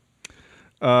 Sorry.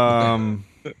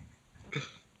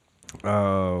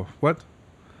 What?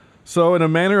 So, in a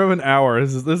matter of an hour,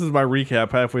 this is my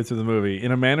recap halfway through the movie.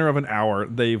 In a matter of an hour,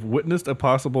 they've witnessed a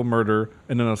possible murder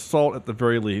and an assault at the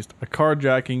very least, a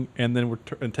carjacking, and then were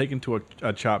taken to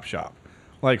a chop shop.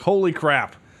 Like, holy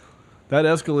crap. That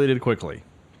escalated quickly.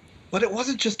 But it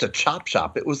wasn't just a chop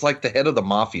shop. It was like the head of the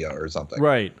mafia or something.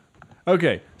 Right.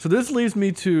 Okay, so this leads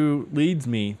me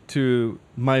to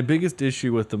my biggest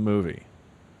issue with the movie.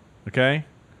 Okay?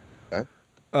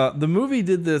 The movie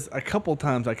did this a couple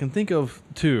times. I can think of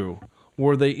two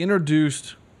where they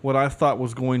introduced what I thought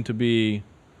was going to be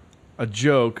a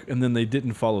joke, and then they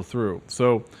didn't follow through.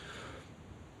 So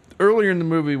earlier in the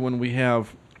movie, when we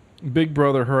have big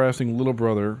brother harassing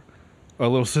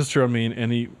little sister,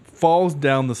 and he falls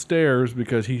down the stairs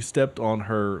because he stepped on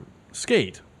her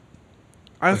skate.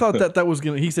 I thought that was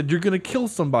gonna. He said, "You're gonna kill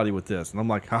somebody with this," and I'm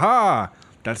like, "Ha!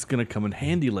 That's gonna come in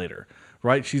handy later."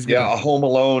 Right, she's gonna, a Home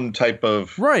Alone type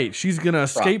of. Right, she's gonna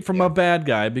escape from a bad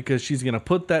guy because she's gonna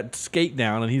put that skate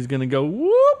down and he's gonna go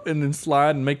whoop and then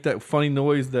slide and make that funny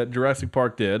noise that Jurassic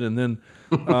Park did and then,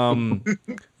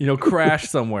 crash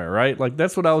somewhere. Right, like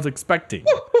that's what I was expecting.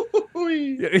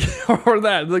 Or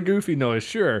the goofy noise,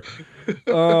 sure.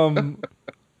 And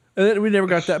then we never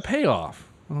got that payoff.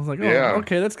 I was like, oh, Yeah.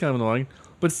 okay, that's kind of annoying.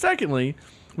 But secondly,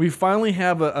 we finally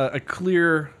have a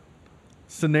clear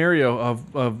scenario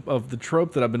of the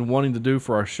trope that I've been wanting to do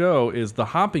for our show is the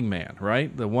hopping man,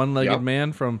 right? The one-legged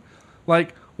man from,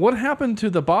 like, what happened to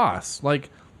the boss? Like,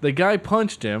 the guy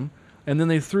punched him, and then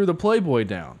they threw the Playboy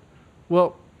down.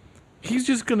 Well, he's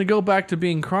just going to go back to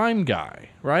being crime guy,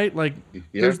 right? Like,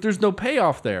 there's no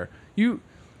payoff there. You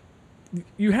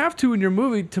have to, in your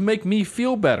movie, to make me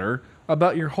feel better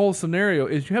about your whole scenario,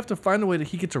 is you have to find a way that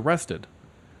he gets arrested.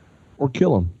 Or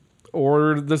kill him.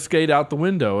 Or the skate out the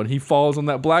window and he falls on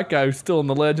that black guy who's still on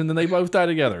the ledge and then they both die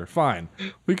together. Fine.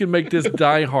 We can make this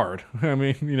Die Hard. I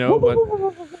mean,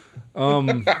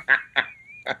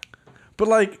 but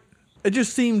like, it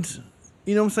just seemed,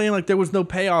 you know what I'm saying? Like there was no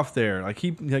payoff there. Like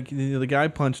the guy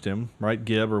punched him, right?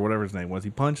 Gibb or whatever his name was. He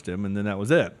punched him and then that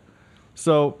was it.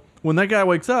 So when that guy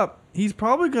wakes up, he's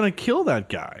probably going to kill that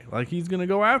guy. Like he's going to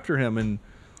go after him and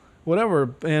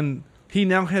whatever. And he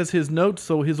now has his notes,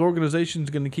 so his organization's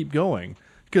going to keep going.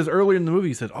 Because earlier in the movie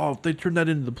he said, oh, if they turn that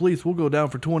into the police, we'll go down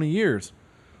for 20 years.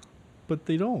 But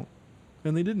they don't.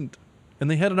 And they didn't. And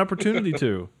they had an opportunity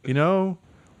to,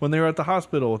 when they were at the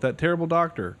hospital with that terrible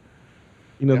doctor.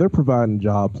 They're providing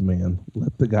jobs, man.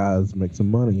 Let the guys make some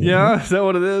money. Yeah, is that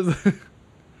what it is?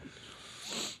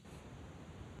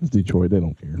 It's Detroit. They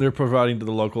don't care. They're providing to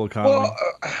the local economy. Well,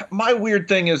 my weird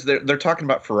thing is they're talking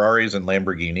about Ferraris and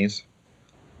Lamborghinis.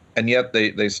 And yet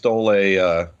they stole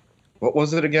a, what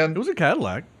was it again? It was a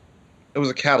Cadillac. It was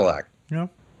a Cadillac. Yeah.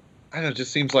 I don't know, it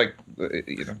just seems like,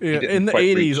 in the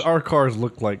 80s, our cars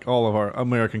looked like, all of our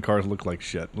American cars looked like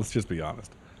shit. Let's just be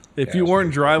honest. If you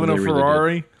weren't driving a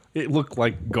Ferrari, it looked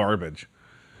like garbage.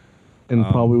 And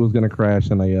probably was going to crash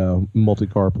in a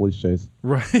multi-car police chase.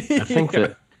 Right. I think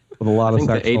that with a lot of the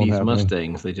saxophone 80s happening.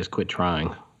 Mustangs, they just quit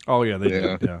trying. Oh, yeah, they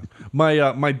did. Yeah.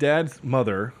 My dad's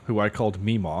mother, who I called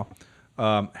Meemaw,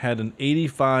 had an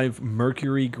 85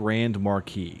 Mercury Grand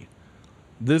Marquis.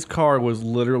 This car was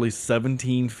literally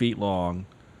 17 feet long.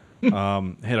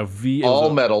 Had a V.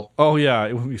 All metal. Oh yeah,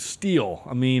 it was steel.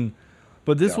 I mean,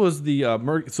 but this was the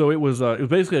so it was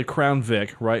basically a Crown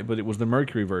Vic, right? But it was the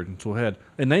Mercury version. So it had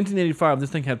in 1985, this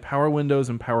thing had power windows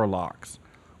and power locks,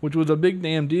 which was a big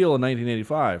damn deal in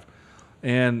 1985.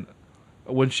 And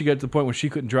when she got to the point where she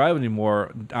couldn't drive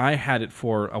anymore, I had it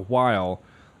for a while.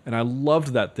 And I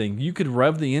loved that thing. You could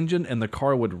rev the engine and the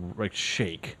car would like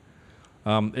shake.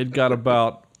 It got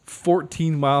about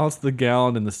 14 miles to the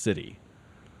gallon in the city.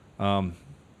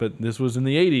 But this was in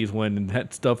the 80s when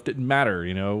that stuff didn't matter,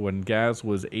 when gas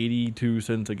was 82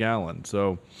 cents a gallon.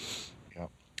 So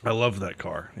I loved that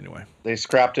car anyway. They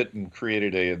scrapped it and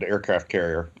created an aircraft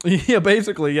carrier. Yeah,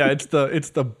 basically, yeah. It's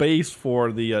the base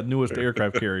for the newest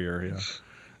aircraft carrier. Yeah.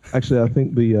 Actually, I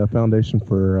think the foundation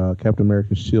for Captain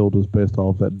America's shield was based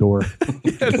off that door.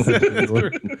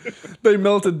 They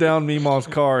melted down Meemaw's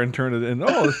car and turned it in.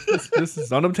 Oh, this is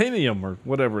unobtainium or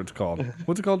whatever it's called.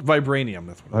 What's it called? Vibranium.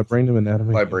 That's what Vibranium and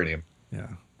adamantium. Vibranium. Yeah.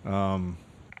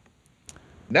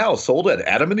 Now sold at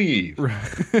Adam and Eve.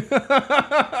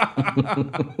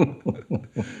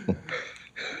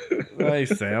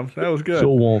 Nice, Sam. That was good.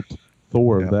 She'll want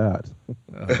Thor that.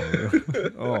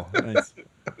 Oh, nice.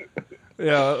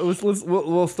 Yeah,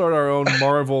 we'll start our own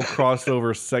Marvel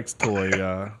crossover sex toy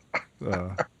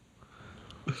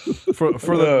for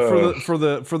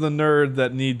the nerd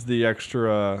that needs the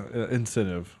extra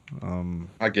incentive.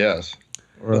 I guess.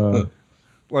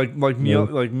 Like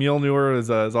Mjolnir is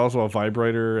also a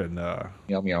vibrator and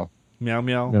meow meow meow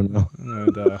meow. And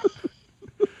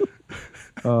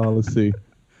let's see.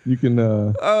 You can.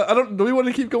 I don't. Do we want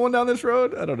to keep going down this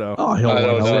road? I don't know. Oh hell I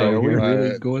don't no! know. Are we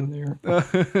really going there?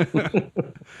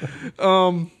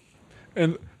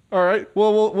 And all right.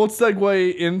 Well, we'll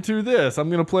segue into this. I'm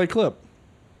gonna play a clip.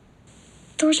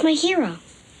 Thor's my hero.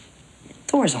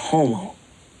 Thor's a homo.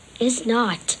 Is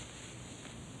not.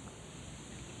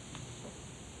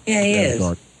 Yeah, he is.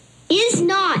 Dark. Is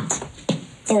not.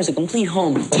 Thor's a complete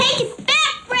homo. Take it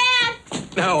back, Brad!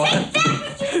 No. Take back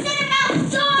what you said about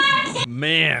Thor!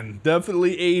 Man,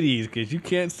 definitely 80s because you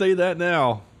can't say that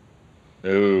now.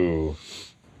 No.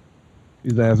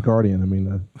 He's an Asgardian. I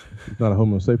mean, he's not a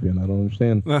Homo sapien. I don't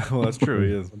understand. Well, that's true.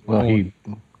 He is. Well, he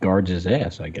guards his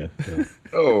ass, I guess. So.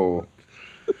 Oh.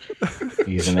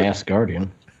 He's an ass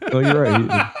guardian. No, you're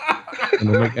right.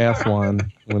 And they make ass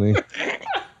wine when he.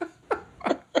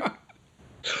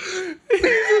 He's an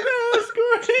ass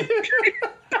guardian.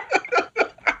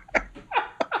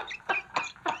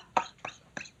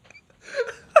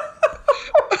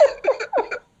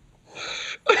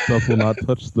 Stuff will not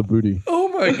touch the booty. Oh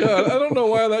my god! I don't know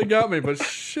why that got me, but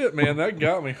shit, man, that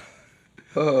got me.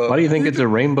 Why do you think it's a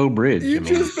rainbow bridge? You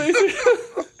just basically,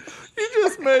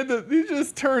 you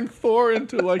just turned Thor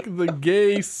into like the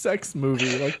gay sex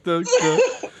movie, like the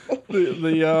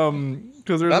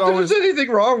because there's Not that always there's anything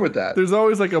wrong with that. there's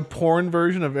always like a porn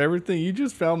version of everything. You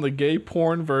just found the gay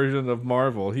porn version of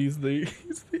Marvel. He's the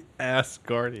ass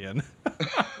guardian.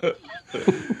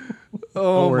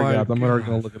 Oh Don't worry, my guys. I'm already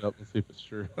gonna look it up and see if it's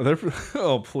true.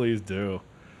 Oh, please do.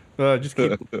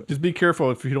 Just be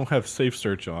careful if you don't have safe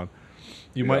search on.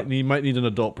 You might need an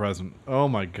adult present. Oh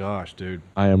my gosh, dude.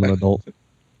 I am an adult.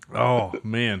 Oh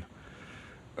man.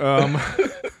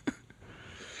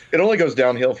 It only goes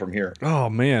downhill from here. Oh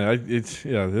man, if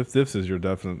this is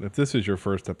your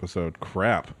first episode,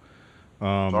 crap.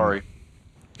 Sorry.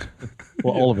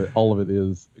 Well, all of it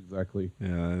is exactly.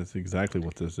 Yeah, that's exactly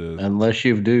what this is. Unless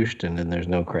you've douched, and then there's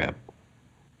no crap.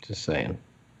 Just saying.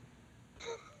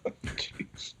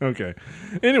 Okay.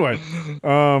 Anyway,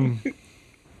 I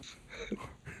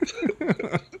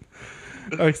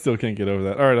still can't get over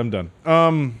that. All right, I'm done.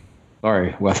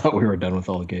 Sorry, well, I thought we were done with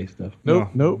all the gay stuff. Nope.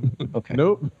 Okay.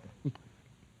 Nope.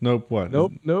 What?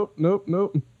 Nope.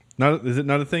 Not is it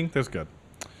not a thing? That's good.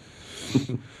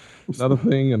 Not a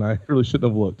thing, and I really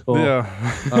shouldn't have looked. Oh. Yeah.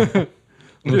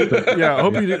 Yeah.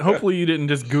 Hopefully you didn't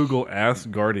just Google "ass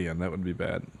guardian." That would be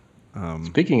bad.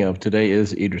 Speaking of, today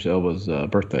is Idris Elba's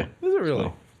birthday. Is it really?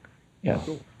 So, yeah.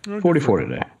 Oh, 44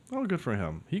 today. Oh, good for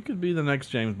him. He could be the next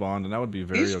James Bond, and that would be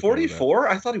very. He's okay 44?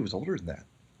 I thought he was older than that.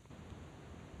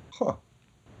 Huh.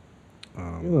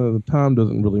 The time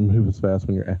doesn't really move as fast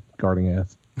when you're guarding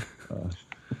ass.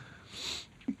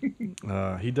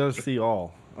 He does see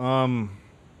all. Oh.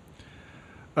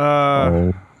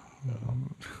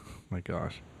 My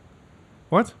gosh.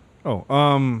 What? Oh,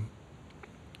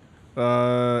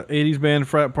 80s band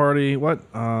frat party. What?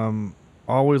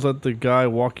 Always let the guy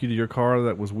walk you to your car.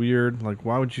 That was weird. Like,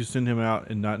 why would you send him out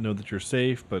and not know that you're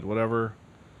safe? But whatever.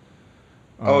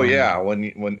 Oh yeah, when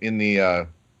in the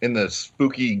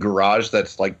spooky garage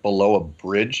that's like below a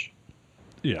bridge.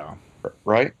 Yeah.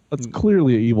 Right. That's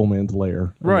clearly an evil man's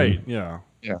lair. Right. Yeah.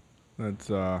 Yeah.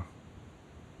 That's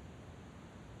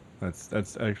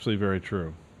actually very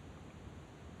true.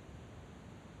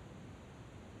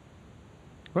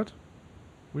 What?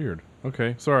 Weird.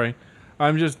 Okay, sorry.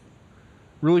 I'm just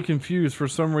really confused. For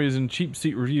some reason, Cheap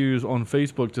Seat Reviews on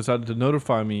Facebook decided to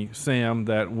notify me, Sam,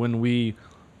 that when we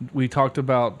talked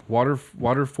about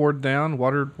Waterford Down,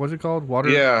 what's it called?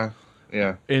 Yeah.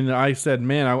 And I said,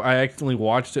 man, I accidentally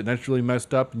watched it, and that's really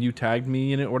messed up, and you tagged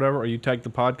me in it or whatever, or you tagged the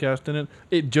podcast in it.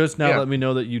 It just now let me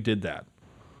know that you did that.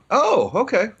 Oh,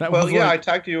 okay. Well, yeah, like, I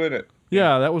tagged you in it.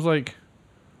 Yeah, that was like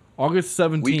August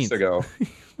 17th. Weeks ago.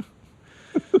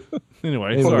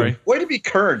 Anyway, sorry. Way to be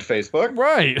current, Facebook.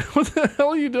 Right. What the hell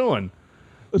are you doing?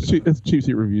 It's cheap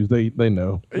seat reviews. They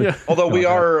know. Yeah. Although we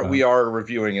Oh, are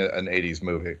reviewing an 80s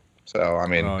movie. So, I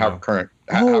mean, Oh, how yeah. current,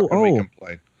 how can we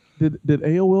complain? Did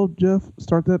AOL Jeff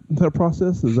start that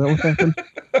process? Is that what happened?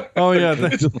 Oh yeah,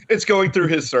 It's going through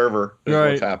his server. Is Right.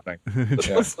 what's happening.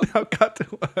 Just now got to,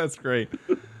 that's great.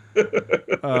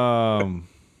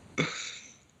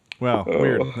 Wow,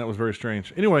 weird. That was very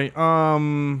strange. Anyway,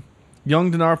 young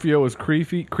D'Onofrio is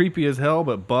creepy as hell,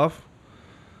 but buff.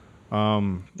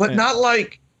 But not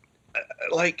like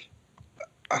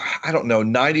I don't know,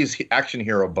 90s action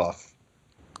hero buff.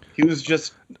 He was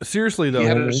just seriously though. He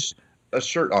had a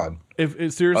shirt on. If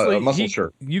seriously, a muscle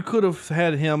shirt. You could have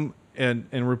had him and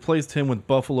replaced him with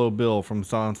Buffalo Bill from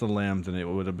Silence of the Lambs, and it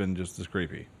would have been just as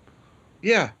creepy.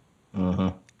 Yeah.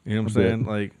 Uh-huh. You know what I'm saying?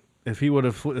 Like if they would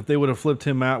have flipped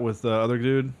him out with the other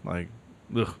dude, like,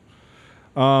 ugh.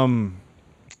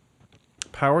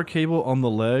 Power cable on the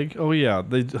leg. Oh yeah,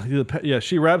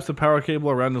 she wraps the power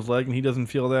cable around his leg, and he doesn't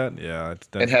feel that. Yeah,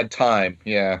 It had time.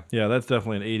 Yeah. Yeah, that's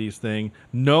definitely an 80s thing.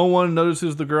 No one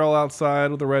notices the girl outside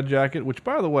with the red jacket, which,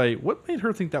 by the way, what made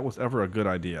her think that was ever a good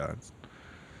idea?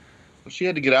 She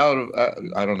had to get out of.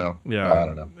 I don't know. Yeah, I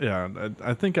don't know. Yeah,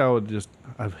 I think I would just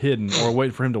have hidden or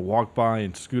wait for him to walk by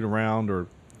and scoot around or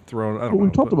throw. I don't know.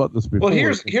 We've talked about this before. Well,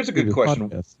 here's a good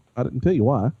question. Podcast. I didn't tell you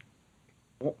why.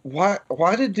 Why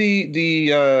did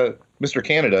the Mr.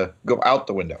 Canada go out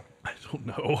the window? I don't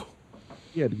know.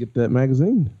 He had to get that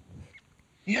magazine.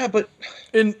 Yeah, but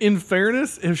in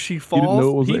fairness, if she didn't know it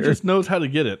falls, was he there. just knows how to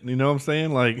get it. You know what I'm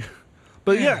saying? Like,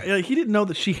 but yeah, he didn't know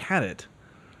that she had it.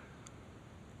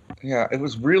 Yeah, it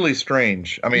was really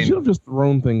strange. I You mean, should have just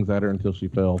thrown things at her until she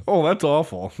fell. Oh, that's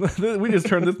awful. We just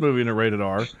turned this movie into rated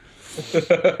R.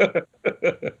 But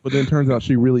then it turns out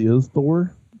she really is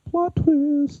Thor. Plot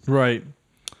twist. Right.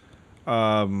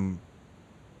 The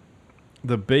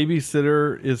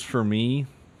babysitter is for me.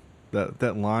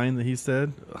 That line that he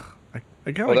said. Ugh,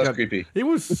 I kind of that's got creepy. It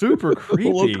was super creepy.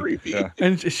 A little creepy. Yeah.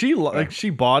 And she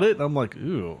bought it. And I'm like,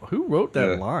 ooh, who wrote that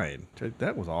Yeah. line?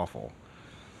 That was awful.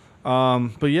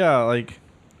 But yeah, like,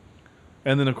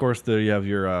 and then of course you have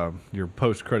your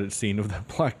post credit scene of that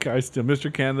black guy still,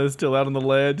 Mr. Canada is still out on the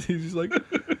ledge. He's just like,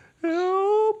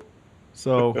 help.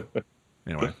 So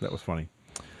anyway, that was funny.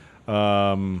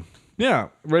 Yeah,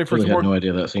 ready for Really some had more? no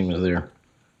idea that scene was there.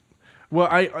 Well,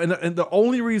 and the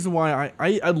only reason why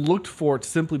I looked for it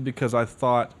simply because I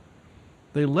thought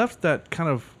they left that kind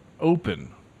of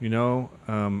open, you know,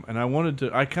 and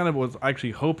I kind of was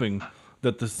actually hoping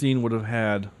that the scene would have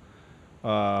had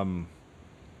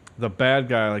the bad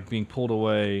guy like being pulled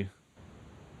away,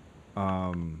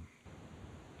 like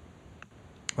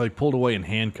pulled away in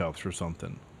handcuffs or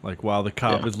something, like while the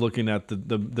cop is looking at the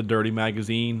dirty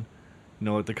magazine, you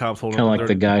know, like the cop's holding Kind of up like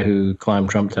the guy who climbed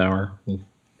Trump Tower.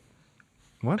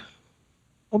 What?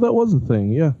 Oh, that was a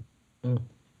thing. Yeah. Oh.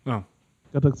 I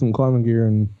took some climbing gear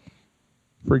and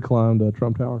free climbed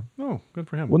Trump Tower. Oh, good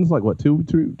for him. Wasn't this like what 2 or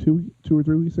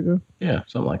 3 weeks ago? Yeah,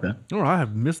 something like that. Oh, I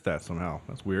have missed that somehow.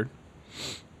 That's weird.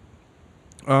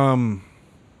 I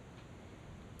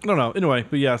don't know. Anyway,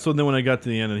 but yeah. So then when I got to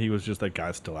the end, and he was just that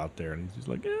guy's still out there, and he's just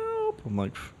like, "Help!" I'm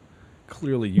like,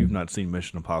 clearly you've not seen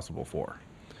Mission Impossible 4.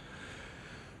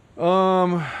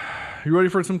 You ready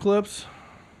for some clips?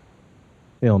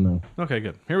 Hell no. Okay,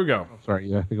 good. Here we go. Sorry.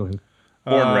 Yeah, go ahead.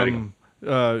 Born ready. Born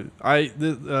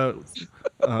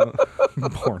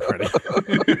ready.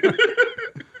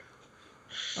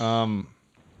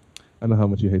 I know how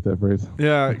much you hate that phrase.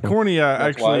 Yeah, Corny.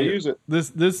 That's why I Actually, use it.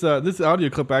 this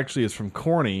audio clip actually is from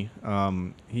Corny.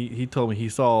 He told me he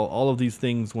saw all of these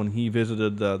things when he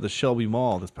visited the Shelby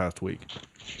Mall this past week.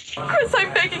 Chris,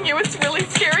 I'm begging you, it's really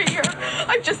scary here.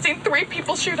 I've just seen 3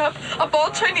 people shoot up, a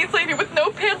bald Chinese lady with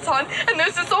no pants on, and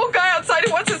there's this old guy outside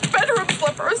who wants his bedroom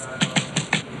slippers.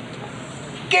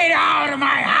 Get out of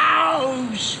my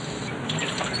house!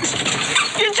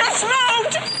 You just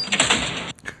moved!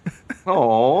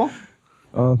 Oh,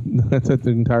 That's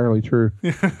entirely true.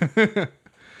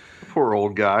 poor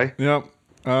old guy. Yep.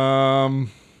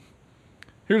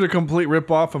 Here's a complete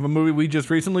ripoff of a movie we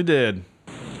just recently did.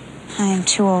 I am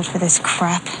too old for this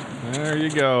crap. There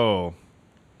you go.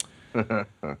 She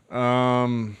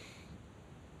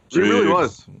really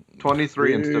was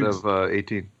 23 instead of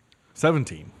 18.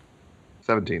 17.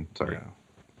 17. Sorry.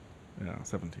 Yeah,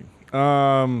 17.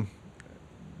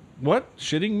 What?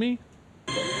 Shitting me?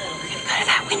 Go to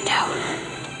that window.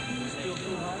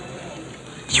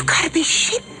 You gotta be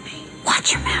shitting me.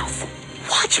 Watch your mouth.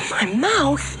 Watch my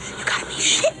mouth. You gotta be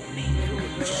shitting me.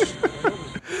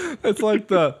 It's like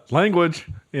the language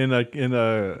in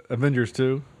Avengers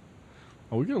 2.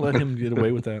 Are we gonna let him get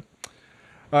away with that?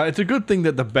 It's a good thing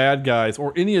that the bad guys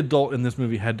or any adult in this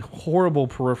movie had horrible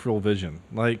peripheral vision.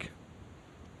 Like,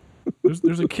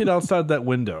 there's a kid outside that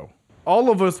window.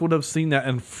 All of us would have seen that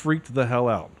and freaked the hell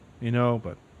out, you know.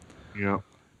 But Yeah.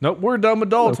 nope, we're dumb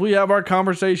adults. We have our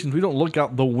conversations. We don't look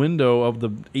out the window of the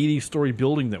 80-story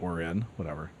building that we're in.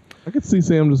 Whatever. I could see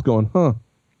Sam just going, huh,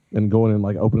 and going and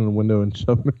like opening the window and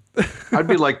shoving it. I'd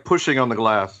be like pushing on the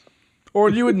glass. Or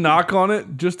you would knock on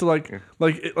it just to like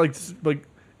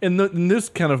in this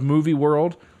kind of movie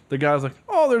world, the guy's like,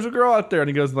 "Oh, there's a girl out there," and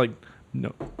he goes like,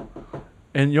 "No,"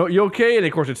 and you okay? And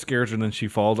of course it scares her, and then she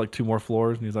falls like 2 more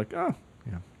floors, and he's like, "Oh,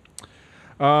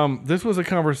 yeah." This was a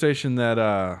conversation that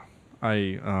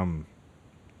I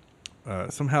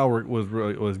somehow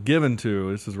was given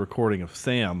to. This is a recording of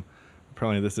Sam.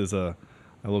 Apparently, this is a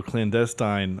little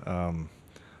clandestine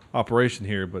operation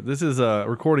here, but this is a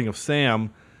recording of Sam.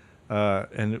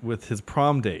 And with his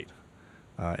prom date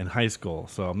in high school.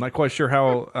 So I'm not quite sure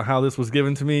how this was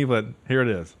given to me, but here it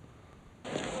is.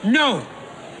 No!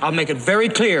 I'll make it very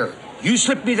clear. You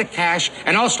slip me the cash,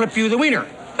 and I'll slip you the wiener.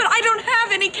 But I don't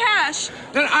have any cash.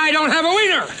 Then I don't have a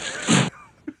wiener!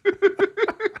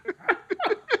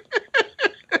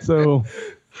 So,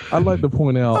 I'd like to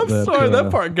point out I'm that... sorry,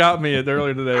 that part got me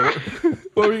earlier today.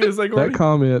 What were you going to say, Corey? That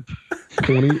comment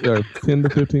 10 to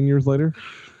 15 years later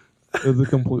is a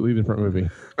completely different movie.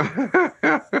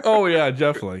 Oh, yeah,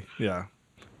 definitely. Yeah.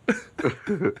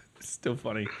 It's still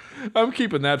funny. I'm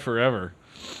keeping that forever.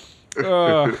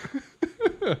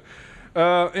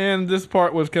 And this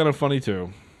part was kind of funny,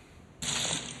 too.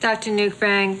 Dr.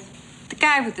 Nukebang, the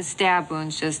guy with the stab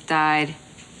wounds just died.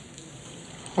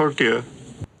 Oh, dear.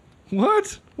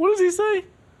 What? What does he say?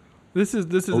 This is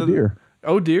Oh, dear.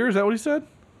 Oh, dear? Is that what he said?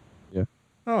 Yeah.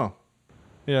 Oh.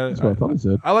 Yeah. That's what I thought he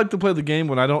said. I like to play the game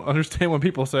when I don't understand what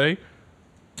people say.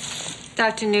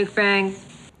 Dr. Nukebang.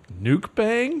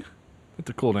 Nukebang? That's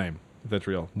a cool name, if that's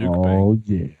real. Oh, Nukebang.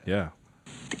 yeah. Yeah.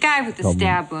 The guy with the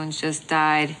stab wounds just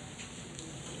died.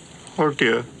 Oh,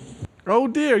 dear. Oh,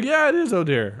 dear. Yeah, it is oh,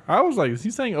 dear. I was like, is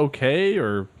he saying okay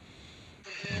or...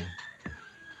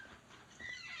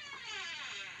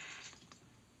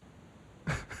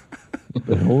 What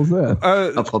the hell was that?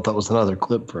 I thought that was another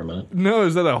clip for a minute. No,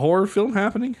 is that a horror film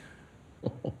happening?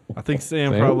 I think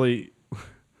Sam probably...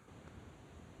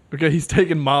 Okay, he's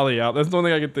taking Molly out. That's the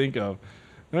only thing I could think of.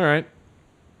 All right.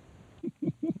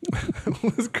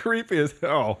 It was creepy as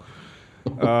hell.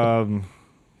 Let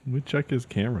me check his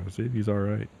camera, see if he's all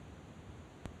right.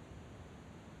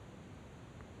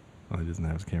 Oh, he doesn't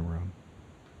have his camera on.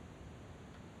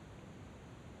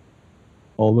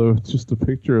 Although it's just a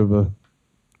picture of a...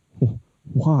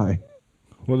 Why?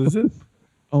 What is it?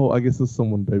 Oh, I guess it's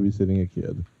someone babysitting a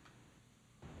kid.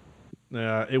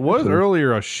 Yeah, it was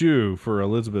earlier a shoe for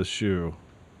Elizabeth's shoe.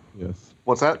 Yes.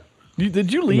 What's that?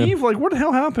 Did you leave? Like, what the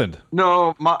hell happened?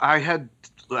 No, I had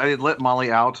let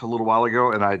Molly out a little while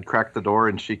ago, and I had cracked the door,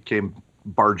 and she came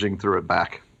barging through it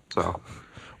back. So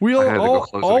we I had to go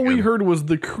close it all we again. heard was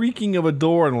the creaking of a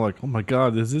door, and we're like, oh my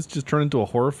god, does this just turn into a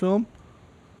horror film?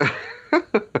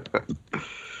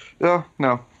 No.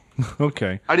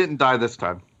 Okay. I didn't die this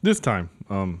time. This time.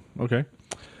 Okay.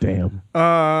 Damn.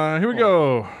 Here we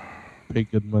go. Pay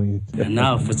good money. And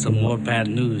now for some more bad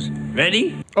news.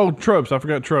 Ready? Oh, tropes. I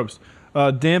forgot tropes.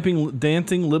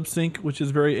 Dancing lip sync, which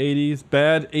is very 80s.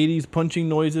 Bad 80s punching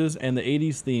noises, and the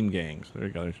 80s theme gangs. There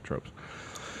you go. There's your tropes.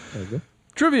 There you go.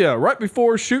 Trivia. Right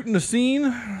before shooting a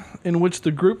scene in which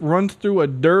the group runs through a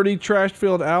dirty,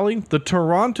 trash-filled alley, the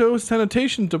Toronto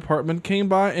Sanitation Department came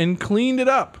by and cleaned it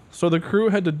up. So the crew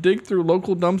had to dig through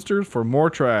local dumpsters for more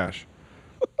trash.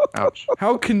 Ouch.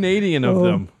 How Canadian of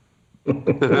them. Oh,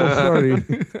 sorry.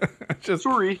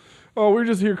 Sorry. Oh, we're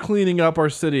just here cleaning up our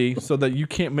city so that you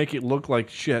can't make it look like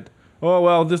shit. Oh,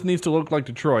 well, this needs to look like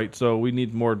Detroit, so we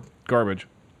need more garbage.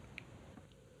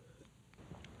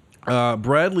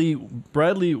 Bradley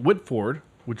Whitford,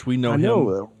 which we know I him. know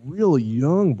a really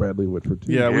young Bradley Whitford,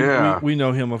 too. Yeah, we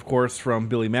know him, of course, from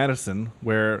Billy Madison,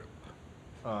 where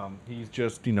he's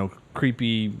just,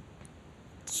 creepy,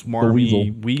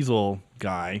 smarmy weasel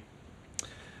guy.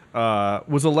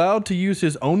 Was allowed to use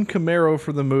his own Camaro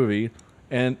for the movie,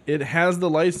 and it has the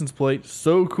license plate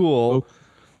so cool,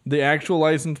 the actual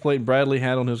license plate Bradley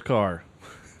had on his car.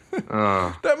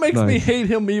 That makes me hate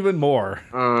him even more.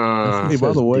 Hey,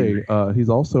 by the way, he's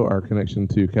also our connection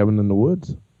to Cabin in the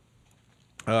Woods.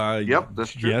 Yep,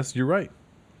 that's true. Yes, you're right.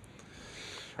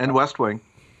 And West Wing.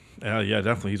 Yeah,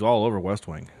 definitely. He's all over West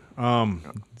Wing.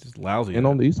 Just lousy. And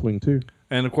on the East Wing, too.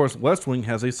 And, of course, West Wing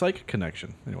has a psychic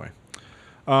connection. Anyway.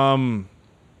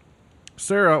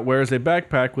 Sarah wears a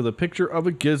backpack with a picture of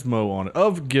a Gizmo on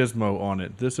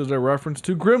it. This is a reference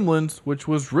to Gremlins, which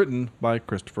was written by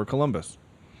Christopher Columbus.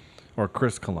 Or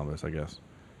Chris Columbus, I guess,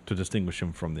 to distinguish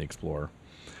him from the explorer.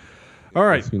 All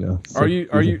right. Are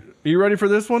you ready for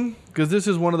this one? Because this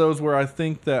is one of those where I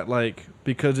think that, like,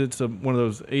 because it's one of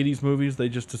those 80s movies, they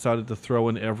just decided to throw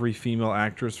in every female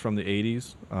actress from the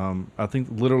 80s. I think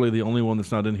literally the only one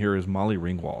that's not in here is Molly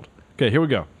Ringwald. Okay, here we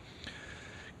go.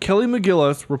 Kelly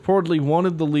McGillis reportedly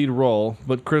wanted the lead role,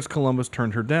 but Chris Columbus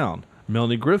turned her down.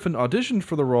 Melanie Griffin auditioned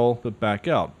for the role, but backed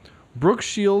out. Brooke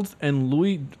Shields and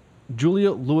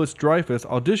Julia Louis-Dreyfus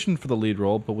auditioned for the lead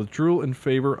role, but withdrew in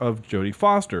favor of Jodie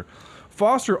Foster.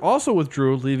 Foster also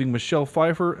withdrew, leaving Michelle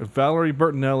Pfeiffer, Valerie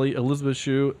Bertinelli, Elizabeth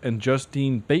Shue, and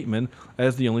Justine Bateman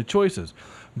as the only choices.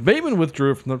 Bateman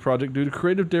withdrew from the project due to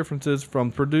creative differences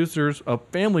from producers of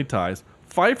Family Ties.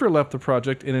 Pfeiffer left the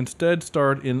project and instead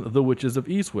starred in The Witches of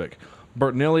Eastwick.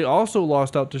 Bertinelli also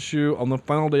lost out to Shue on the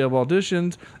final day of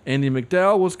auditions. Andie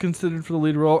MacDowell was considered for the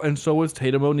lead role, and so was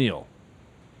Tatum O'Neal.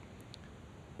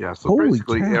 Yeah, so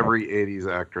basically every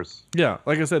 80s actress. Yeah,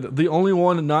 like I said, the only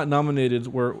one not nominated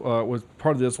was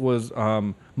part of this was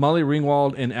Molly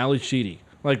Ringwald and Ali Sheedy.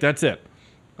 Like, that's it.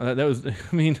 That was, I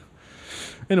mean,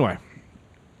 anyway.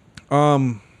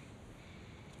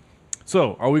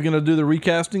 So, are we going to do the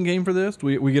recasting game for this?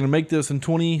 We going to make this in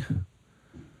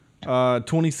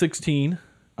 2016?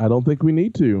 I don't think we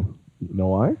need to. You know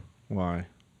why? Why?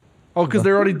 Oh, because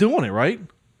they're already doing it, right?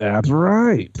 That's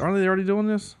right. Aren't they already doing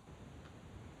this?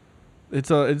 It's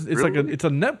really? Like it's a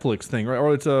Netflix thing, right?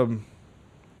 Or it's the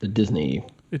Disney.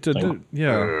 It's a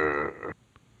yeah.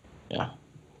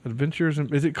 Adventures.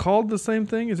 Is it called the same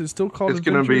thing? Is it still called? It's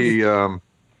going to be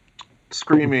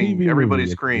Screaming. Everybody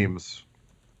Screams.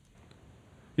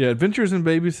 Yeah, Adventures in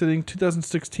Babysitting,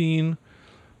 2016,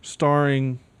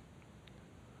 starring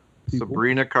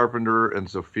Sabrina Carpenter and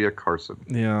Sophia Carson.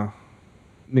 Yeah,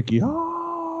 Nikki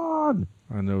Hahn.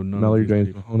 I know none Mallory of these James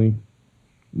people.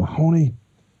 Mahoney.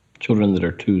 Children that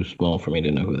are too small for me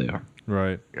to know who they are.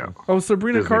 Right. Yeah. Oh,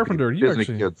 Sabrina Disney Carpenter. You Disney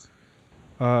actually. kids.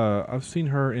 I've seen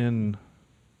her in.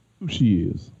 Who she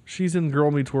is? She's in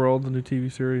Girl Meets World, the new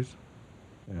TV series.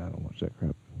 Yeah, I don't watch that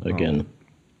crap. Again,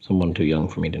 someone too young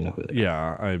for me to know who they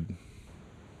are. Yeah,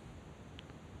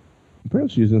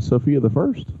 Apparently she's in Sophia the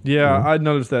First. Yeah, I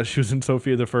noticed that she was in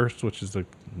Sophia the First, which is a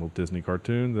little Disney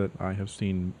cartoon that I have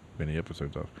seen many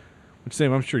episodes of. Which,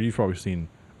 Sam, I'm sure you've probably seen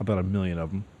about 1 million of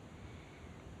them.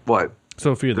 What?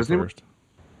 Sophia the Disney? First.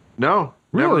 No,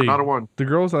 Really? never, not a one. The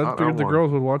girls, I Not figured the one.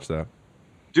 girls would watch that.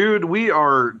 Dude, we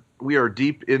are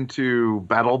deep into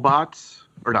BattleBots,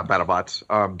 or not BattleBots,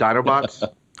 Dinobots.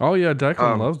 Oh yeah,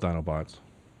 Declan loves Dinobots.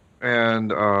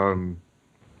 And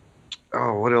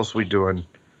what else we doing?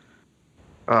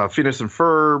 Phineas and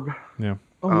Ferb. Yeah.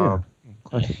 Oh yeah.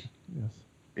 Classic. Yes.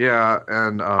 Yeah,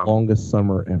 and Longest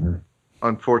summer ever.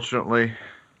 unfortunately,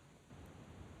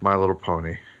 My Little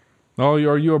Pony. Oh,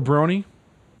 are you a brony?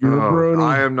 You're a brony.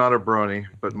 I am not a brony,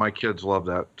 but my kids love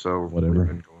that, so Whatever. we've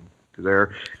been going to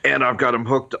there. And I've got them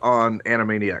hooked on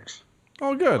Animaniacs.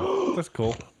 Oh, good. That's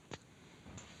cool.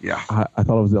 Yeah. I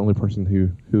thought I was the only person who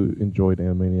enjoyed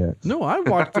Animaniacs. No, I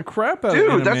watched the crap out of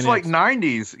Dude, that's Animaniacs. like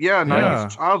 90s. Yeah,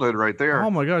 90s childhood right there. Oh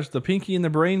my gosh, the Pinky and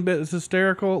the Brain bit is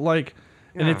hysterical. Like,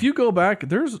 and Yeah. if you go back,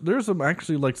 there's some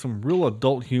actually like some real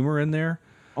adult humor in there.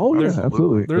 Oh yeah, There's-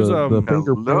 absolutely. there's, the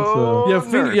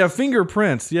fingerprints.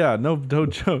 Fingerprints. Yeah, no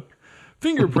joke.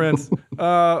 Fingerprints.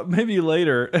 Maybe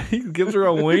later he gives her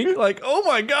a wink. Like, oh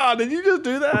my god, did you just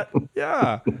do that?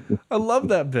 Yeah, I love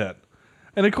that bit.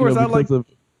 And of course, I like. Go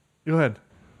ahead.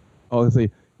 I was gonna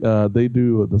say they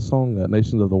do the song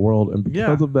 "Nations of the World," and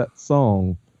because of that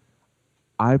song,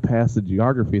 I passed the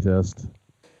geography test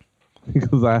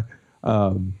because I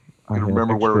had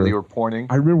remember where extra- you were pointing?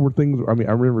 I remember things. I mean,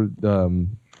 I remember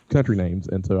country names,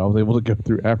 and so I was able to go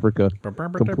through Africa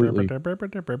completely.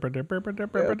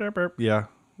 Yeah.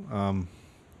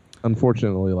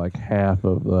 Unfortunately, like half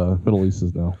of the Middle East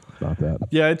is now not that.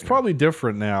 Yeah, it's probably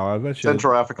different now. I bet you.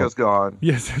 Central Africa's gone.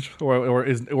 Yes,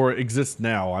 or exists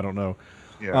now. I don't know.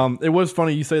 Yeah. It was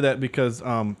funny you say that because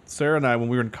Sarah and I, when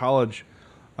we were in college,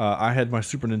 I had my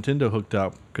Super Nintendo hooked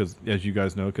up because, as you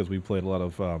guys know, because we played a lot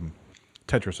of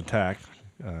Tetris Attack.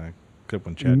 Except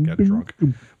when Chad got drunk.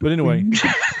 But anyway,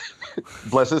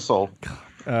 bless his soul.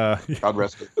 God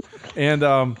rest it.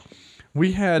 And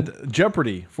we had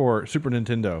Jeopardy for Super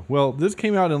Nintendo. Well, this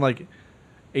came out in like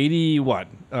 80 what?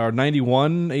 Or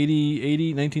 91,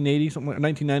 80, 1980, something like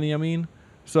 1990, I mean.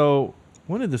 So,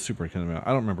 when did the Super come out? I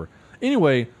don't remember.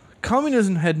 Anyway,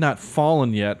 communism had not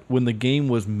fallen yet when the game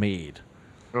was made.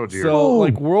 Oh dear. So,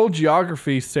 like world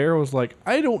geography, Sarah was like,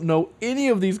 I don't know any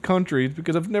of these countries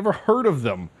because I've never heard of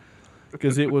them.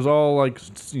 Because it was all like,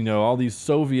 all these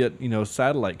Soviet,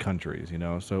 satellite countries,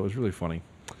 So it was really funny.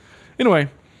 Anyway,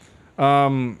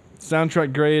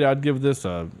 soundtrack grade, I'd give this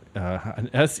an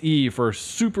SE for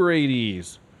Super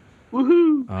 80s.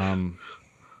 Woohoo!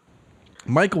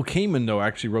 Michael Kamen, though,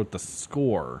 actually wrote the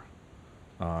score.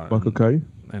 Michael Caine?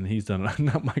 And he's done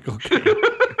not Michael Caine.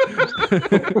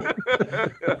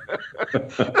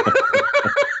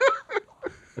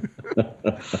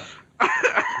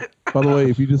 By the way,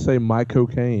 if you just say my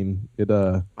cocaine, it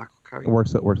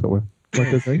works that way.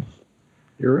 Michael Caine?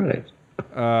 You're right.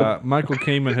 Michael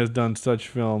Kamen has done such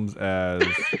films as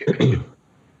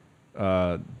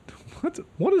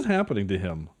what is happening to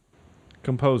him?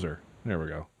 Composer. There we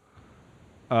go.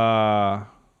 Too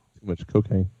much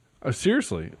cocaine.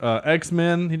 Seriously,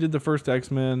 X-Men. He did the first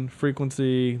X-Men.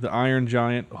 Frequency, The Iron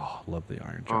Giant. Oh, I love The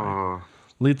Iron Giant.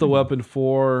 Lethal Weapon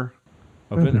 4,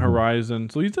 Event Horizon.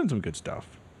 So he's done some good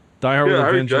stuff. Die Hard with a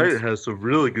Iron Vengeance. Giant has some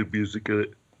really good music in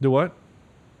it. Do what?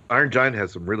 Iron Giant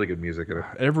has some really good music in it.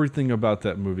 Everything about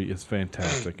that movie is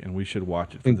fantastic, and we should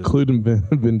watch it. For Including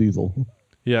Vin Diesel.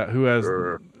 Yeah, who has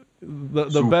the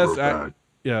best?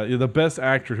 The best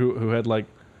actor who had like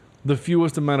the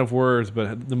fewest amount of words, but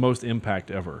had the most impact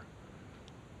ever.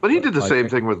 But he did the same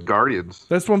thing with Guardians.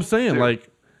 That's what I'm saying. Like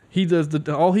he does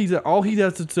all he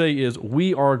has to say is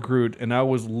 "We are Groot," and I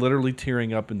was literally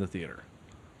tearing up in the theater.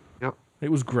 Yep,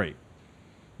 it was great.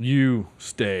 You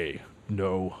stay,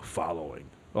 no following.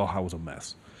 Oh, I was a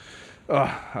mess.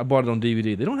 I bought it on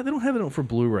DVD. They don't have it for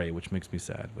Blu-ray, which makes me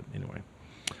sad. But anyway,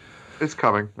 it's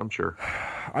coming. I'm sure.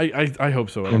 I hope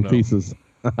so. I don't In know. pieces.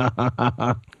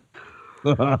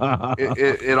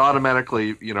 it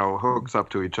automatically, hooks up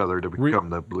to each other to become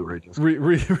the Blu-ray disc.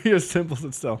 Reassembles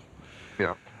itself.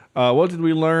 Yeah. What did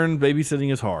we learn?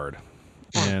 Babysitting is hard,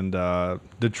 and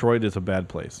Detroit is a bad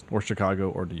place, or Chicago,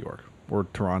 or New York, or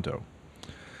Toronto.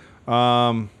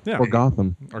 Yeah. Or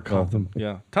Gotham. Or Gotham.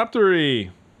 Yeah. Top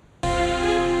 3.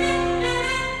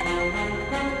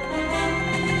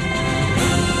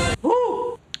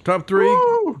 Top 3.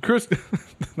 Chris.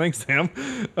 Thanks, Sam.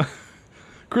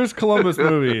 Chris Columbus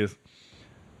movies.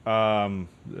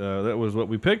 That was what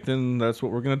we picked, and that's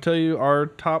what we're going to tell you. Our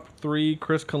top 3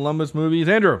 Chris Columbus movies.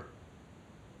 Andrew,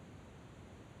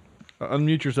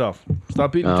 unmute yourself.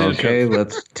 Stop eating potato chips. Okay,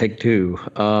 let's take 2.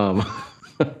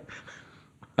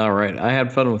 All right, I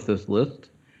had fun with this list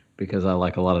because I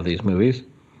like a lot of these movies.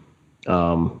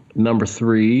 Number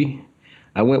 3,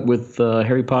 I went with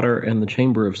Harry Potter and the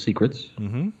Chamber of Secrets.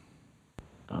 Mm-hmm.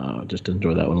 Just to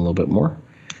enjoy that one a little bit more.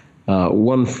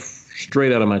 One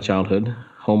straight out of my childhood,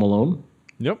 Home Alone.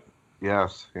 Yep.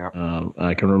 Yes. Yeah.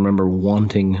 I can remember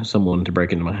wanting someone to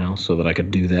break into my house so that I could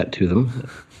do that to them.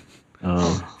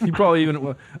 You probably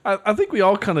even. I think we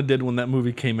all kind of did when that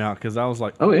movie came out because I was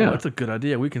like, Oh, yeah. that's a good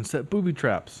idea. We can set booby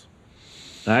traps.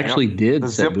 I actually did the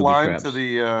set zip booby line traps. to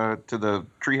the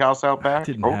treehouse out back.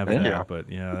 Didn't have that, but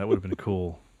yeah, that would have been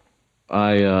cool.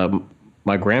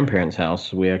 My grandparents'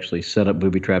 house, we actually set up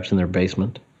booby traps in their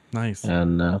basement. Nice.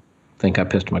 And I think I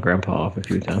pissed my grandpa off a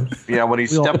few times. Yeah, when he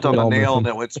stepped on the all miss nail him. and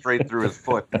it went straight through his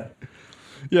foot.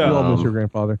 Yeah. You all miss your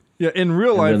grandfather. Yeah, in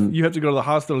real life, then- you have to go to the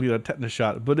hospital to get a tetanus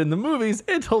shot, but in the movies,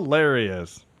 it's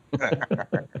hilarious.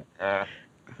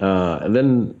 And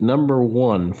then number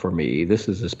 1 for me, this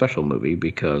is a special movie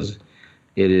because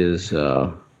it is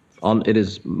it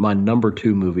is my number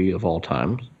 2 movie of all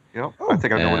time. Yep, I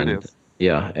think I know what it is.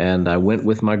 Yeah, and I went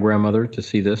with my grandmother to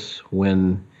see this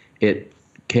when it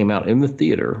came out in the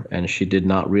theater, and she did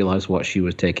not realize what she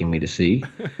was taking me to see.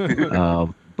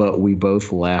 But we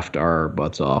both laughed our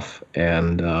butts off,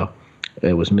 and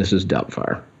it was Mrs.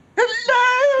 Doubtfire.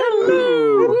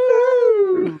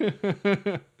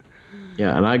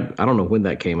 Yeah, and I don't know when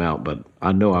that came out, but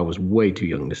I know I was way too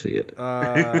young to see it.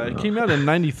 It came out in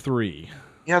 '93.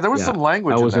 Yeah, there was some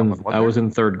language I was in in that one. I wasn't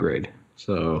was in 3rd grade,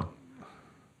 so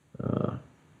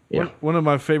yeah. One of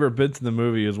my favorite bits in the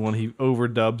movie is when he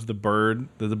overdubs the bird.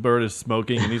 That the bird is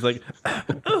smoking, and he's like,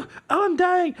 "Oh, I'm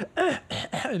dying,"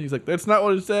 and he's like, "That's not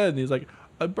what it said." And he's like,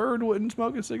 "A bird wouldn't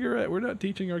smoke a cigarette. We're not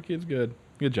teaching our kids good."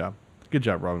 Good job,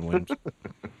 Robin Williams.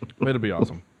 Way to be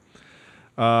awesome.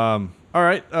 All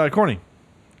right, Corny.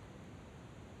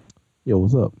 Yo,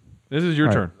 what's up? This is your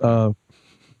All turn. right, all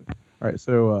right,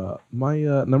 so my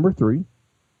number 3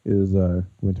 is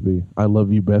going to be I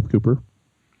Love You, Beth Cooper.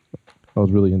 I was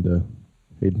really into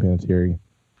Hayden Panettiere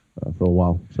for a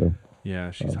while, so Yeah,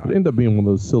 she's hot. it ended up being one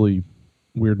of those silly,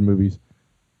 weird movies.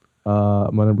 My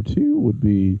number 2 would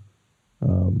be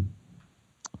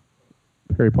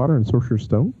Harry Potter and Sorcerer's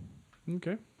Stone.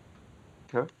 Okay.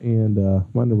 Okay. And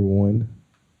my number one,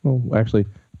 well, actually,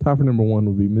 top for number one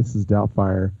would be Mrs.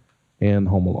 Doubtfire and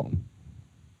Home Alone.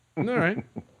 All right.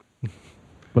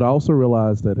 But I also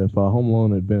realized that if Home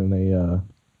Alone had been in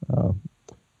a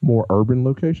more urban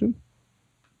location,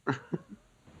 the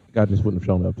guy just wouldn't have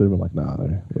shown up. They'd have been like, nah,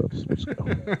 we'll just go.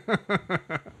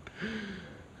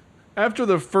 After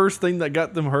the first thing that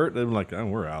got them hurt, they're like, oh,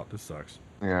 we're out. This sucks.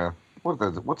 Yeah.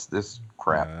 What's this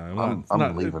crap? I'm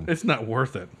not, leaving. It's not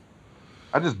worth it.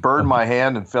 I just burned my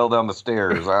hand and fell down the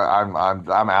stairs. I'm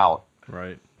out.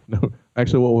 Right. No,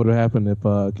 actually, what would have happened if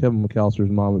Kevin McAllister's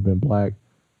mom had been black?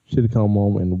 She'd have come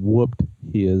home and whooped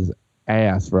his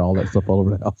ass for all that stuff all over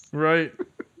the house. Right.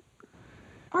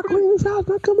 I clean this house.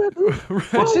 Not come back.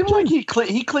 Well, it seemed like he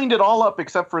cleaned it all up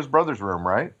except for his brother's room,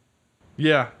 right?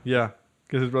 Yeah.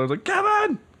 Because his brother's like,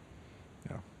 Kevin!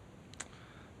 Yeah.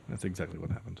 That's exactly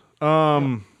what happened.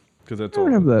 Because that's I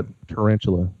all. have that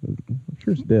tarantula. I'm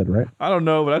sure it's dead, right? I don't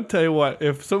know, but I tell you what,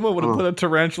 if someone would have put a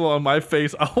tarantula on my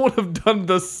face, I would have done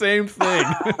the same thing.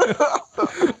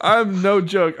 I'm no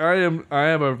joke. I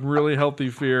have a really healthy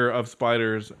fear of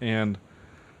spiders, and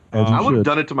I would have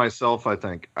done it to myself. I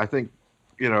think,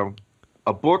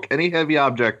 a book, any heavy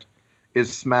object,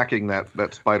 is smacking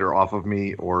that spider off of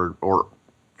me, or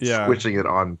squishing it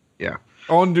on. Yeah.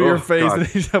 Onto your face, God.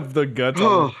 and you have the guts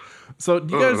on them. So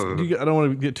do you guys, I don't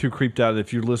want to get too creeped out.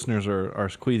 If your listeners are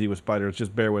queasy with spiders,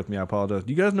 just bear with me. I apologize.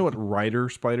 Do you guys know what rider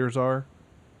spiders are?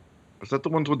 Is that the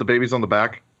ones with the babies on the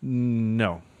back?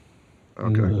 No.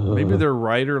 Okay. Maybe they're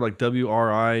rider, like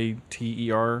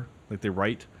WRITER, like they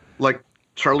write. Like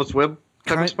Charlotte's Web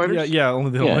type of spiders? Yeah,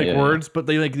 only they don't like words, but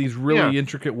they like these really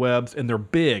intricate webs, and they're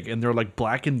big, and they're like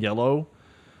black and yellow.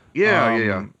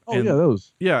 Yeah. Oh, yeah,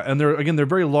 those. Yeah, and they're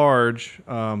very large.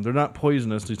 They're not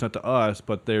poisonous, at least not to us,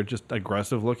 but they're just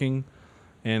aggressive looking.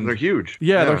 And they're huge.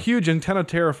 Yeah, they're huge and kind of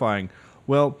terrifying.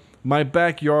 Well, my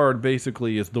backyard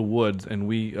basically is the woods, and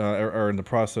we are in the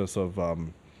process of,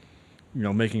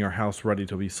 making our house ready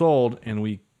to be sold, and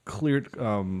we cleared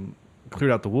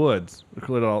out the woods. We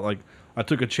cleared out, like, I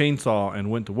took a chainsaw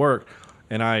and went to work,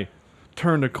 and I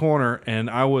turned a corner, and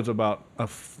I was about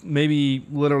maybe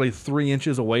literally 3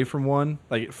 inches away from one,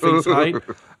 like at face height.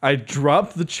 I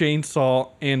dropped the chainsaw,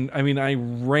 and I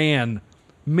ran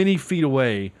many feet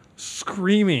away,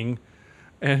 screaming.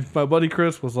 And my buddy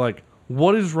Chris was like,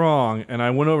 "What is wrong?" And I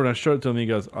went over and I showed it to him. And he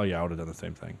goes, "Oh yeah, I would have done the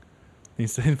same thing." He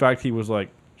said, in fact, he was like,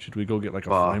 "Should we go get like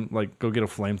go get a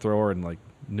flamethrower and like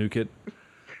nuke it?"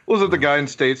 Was it the guy in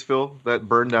Statesville that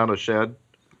burned down a shed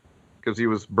because he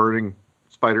was burning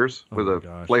spiders with a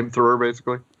flamethrower,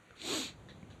 basically?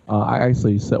 I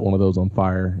actually set one of those on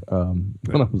fire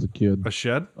when I was a kid. A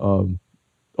shed? Oh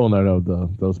no,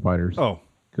 those spiders. Oh,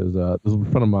 because it was in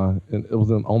front of it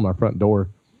was on my front door.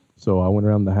 So I went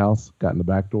around the house, got in the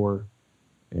back door,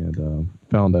 and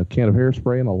found a can of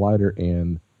hairspray and a lighter,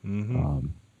 and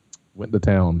went to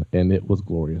town, and it was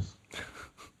glorious.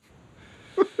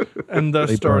 And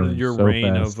thus started your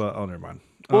reign of. Oh, never mind.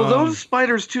 Well, those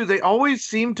spiders too. They always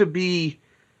seem to be.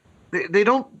 They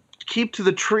don't keep to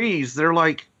the trees. They're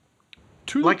like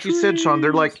you said, Sean.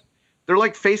 They're like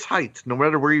face height, no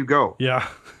matter where you go. Yeah,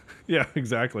 yeah,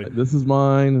 exactly. This is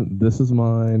mine. This is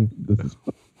mine. This is.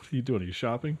 What are you doing? Are you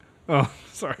shopping? Oh,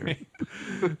 sorry.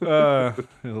 A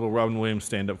little Robin Williams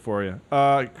stand up for you.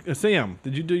 Sam,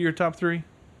 did you do your top three?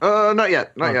 Not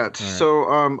yet. Not yet. Right.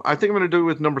 So I think I'm going to do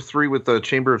with number 3 with the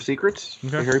Chamber of Secrets,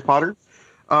 the Harry Potter.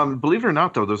 Believe it or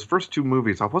not, though, those first 2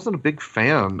 movies, I wasn't a big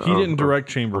fan. He didn't direct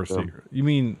Chamber of Secrets. You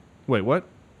mean, wait, what?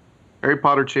 Harry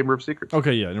Potter, Chamber of Secrets.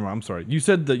 Okay, yeah, never mind. I'm sorry. You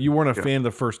said that you weren't a fan of the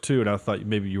first 2, and I thought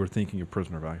maybe you were thinking of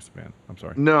Prisoner of Azkaban. I'm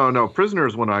sorry. No, Prisoner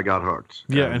is when I got hooked.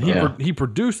 Yeah, and he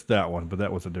produced that one, but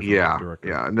that was a different director.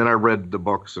 Yeah, and then I read the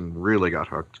books and really got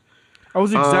hooked. I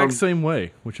was the exact same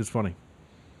way, which is funny.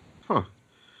 Huh.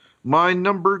 My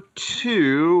number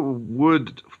 2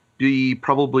 would be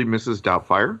probably Mrs.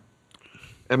 Doubtfire.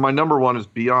 And my number 1 is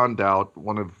beyond doubt,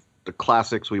 one of the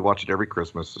classics. We watch it every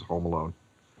Christmas, is Home Alone.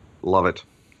 Love it.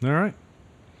 All right.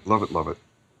 Love it.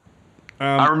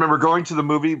 I remember going to the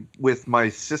movie with my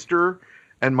sister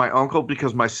and my uncle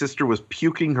because my sister was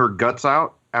puking her guts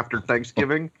out after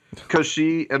Thanksgiving because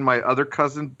she and my other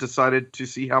cousin decided to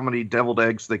see how many deviled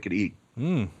eggs they could eat.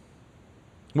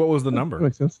 What was the number? That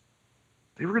makes sense.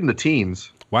 They were in the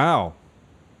teens. Wow.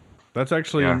 That's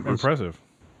actually impressive.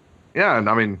 Yeah,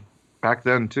 and back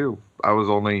then, too, I was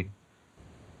only,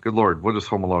 good Lord, what is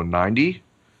Home Alone, 90?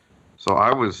 So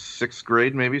I was 6th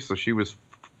grade, maybe, so she was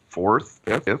 4th,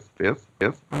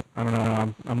 5th. I don't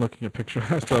know. I'm looking at pictures.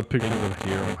 I still have pictures of it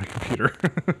here on my computer.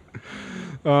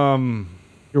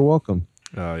 You're welcome.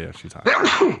 Oh, yeah, she's hot.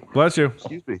 Bless you.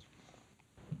 Excuse me.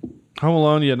 Home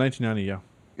Alone, yeah, 1990, yeah.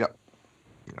 Yep.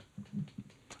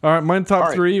 All right, my top All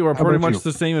right. three are How pretty about much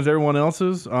you? the same as everyone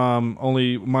else's.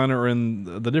 Only mine are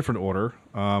in the different order,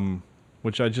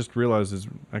 which I just realized is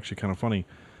actually kind of funny.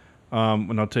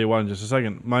 And I'll tell you why in just a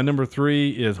second. My number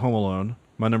 3 is Home Alone.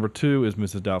 My number 2 is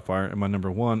Mrs. Doubtfire, and my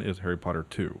number 1 is Harry Potter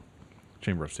 2,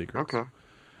 Chamber of Secrets. Okay.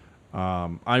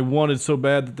 I wanted so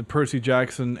bad that the Percy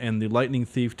Jackson and the Lightning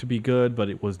Thief to be good, but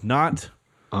it was not.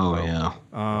 Oh yeah.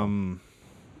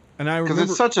 And I Because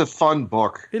remember it's such a fun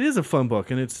book. it is a fun book,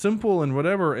 and it's simple and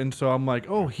whatever. And so I'm like,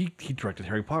 oh, he directed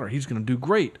Harry Potter. He's going to do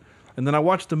great. And then I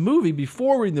watched the movie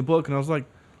before reading the book, and I was like,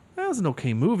 that was an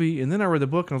okay movie. And then I read the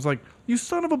book, and I was like, you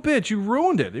son of a bitch, you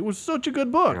ruined it. It was such a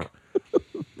good book.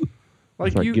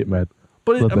 Like you get mad.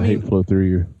 But Let the hate flow through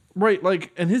you. Right,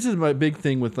 like, and this is my big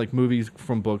thing with like movies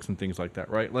from books and things like that,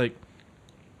 right? Like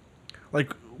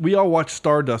we all watch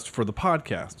Stardust for the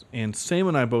podcast, and Sam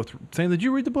and I both. Sam, did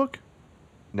you read the book?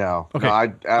 No.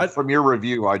 Okay. No, from your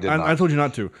review, I did not. I told you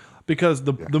not to, because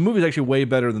the movie is actually way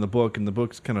better than the book, and the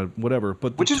book's kind of whatever.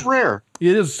 But Which is rare.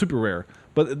 It is super rare,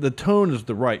 but the tone is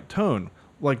the right tone.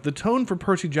 Like the tone for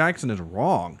Percy Jackson is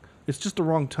wrong. It's just the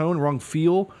wrong tone, wrong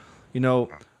feel. You know,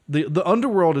 the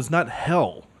underworld is not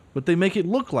hell, but they make it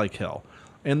look like hell,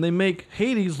 and they make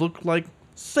Hades look like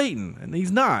Satan, and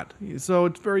he's not. So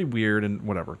it's very weird and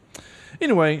whatever.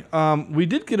 Anyway, we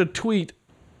did get a tweet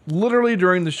literally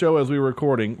during the show as we were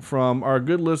recording from our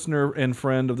good listener and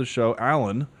friend of the show,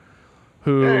 Alan,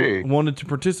 who wanted to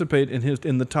participate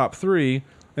in the top 3,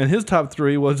 and his top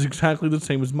 3 was exactly the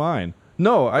same as mine.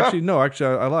 Actually,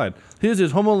 I lied. His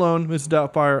is Home Alone, Mrs.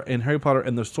 Doubtfire, and Harry Potter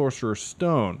and the Sorcerer's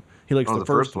Stone. He likes the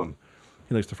first one.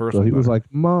 He likes the first So one. he was better. like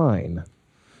mine.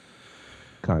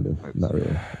 Kind of. Not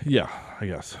really. Yeah, I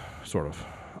guess. Sort of.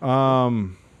 No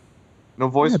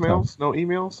voicemails? No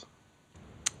emails?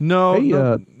 No. Hey,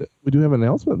 no. we do have an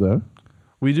announcement though.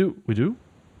 We do. We do.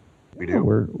 We do.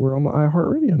 We're on the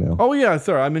iHeartRadio now. Oh yeah,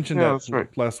 sorry, I mentioned Yeah, that that's right.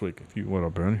 last week. If you would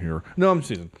have been here. No, I'm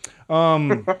teasing.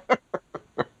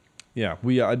 Yeah,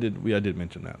 I did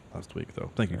mention that last week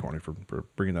though. Thank you, Corny, for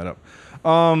bringing that up.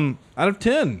 Out of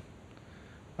 10.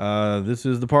 This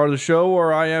is the part of the show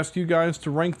where I ask you guys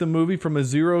to rank the movie from a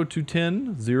 0 to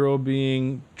 10. 0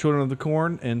 being Children of the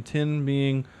Corn, and 10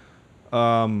 being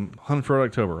Hunt for Red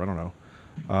October. I don't know.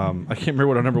 I can't remember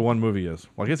what our number 1 movie is.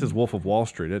 Well, I guess it's Wolf of Wall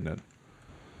Street, isn't it?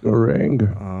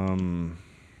 Gorang.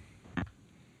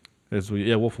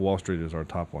 Wolf of Wall Street is our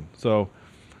top one. So,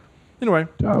 anyway.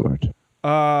 Damn it.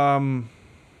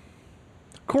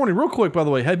 Corny, real quick, by the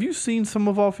way, have you seen Some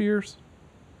of All Fears?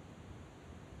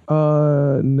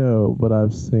 No, but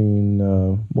I've seen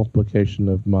multiplication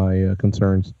of my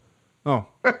concerns. Oh.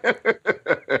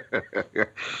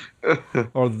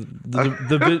 Or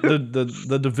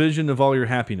the division of all your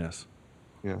happiness.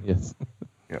 Yeah. Yes.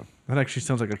 Yeah. That actually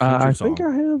sounds like a country I song. think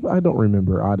I have. I don't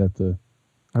remember. I'd have to.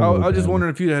 I was just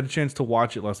wondering if you had a chance to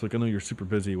watch it last week. I know you're super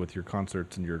busy with your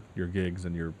concerts and your gigs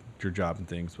and your job and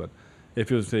things, but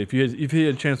if you had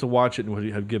a chance to watch it and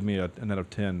would have given me an out of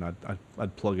 10,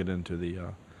 I'd plug it into the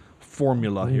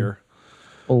formula here.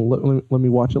 Well, let me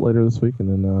watch it later this week,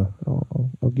 and then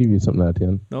I'll give you something out of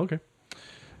 10. Okay.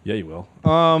 Yeah, you will.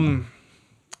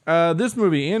 This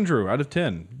movie, Andrew, out of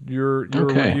 10. Your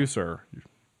review, sir.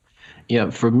 Yeah,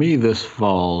 for me, this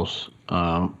falls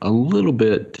a little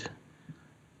bit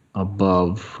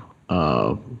above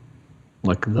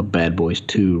like the Bad Boys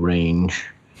 2 range.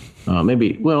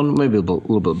 Maybe a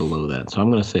little bit below that. So I'm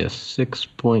going to say a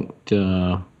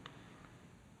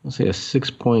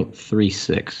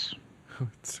 6.36.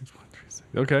 6.36.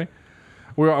 Okay.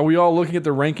 Are we all looking at the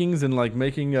rankings and like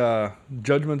making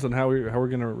judgments on how we're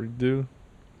gonna do?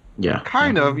 Yeah.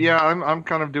 Kind of. Yeah, I'm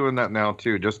kind of doing that now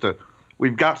too.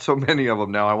 We've got so many of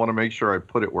them now. I want to make sure I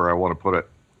put it where I want to put it.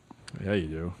 Yeah,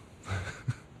 you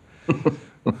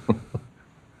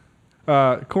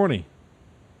do. Corny.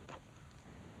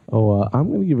 Oh, I'm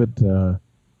going to give it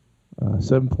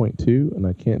 7.2, and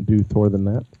I can't do Thor than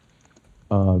that.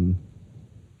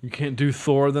 You can't do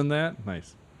Thor than that?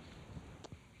 Nice.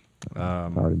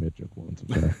 I already made a joke once. I'm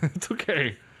sorry. It's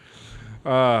okay.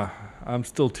 I'm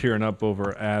still tearing up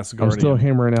over Asgardian. I'm still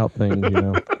hammering out things, you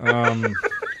know.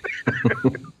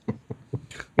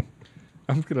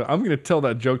 I'm gonna tell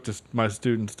that joke to my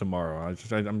students tomorrow.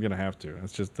 I'm gonna have to.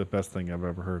 It's just the best thing I've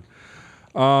ever heard.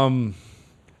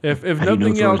 If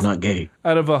nothing else, not gay?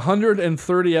 Out of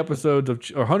 130 episodes or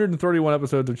 131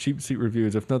 episodes of Cheap Seat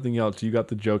Reviews, if nothing else, you got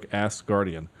the joke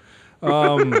Asgardian.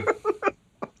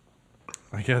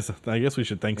 I guess we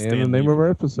should thank Stan. And the name of our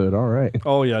episode. All right.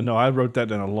 Oh yeah, no, I wrote that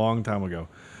down a long time ago.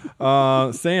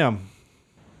 Sam.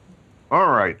 All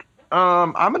right.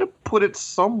 I'm going to put it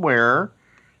somewhere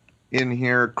in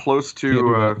here, close Can't do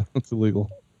to that. It's illegal.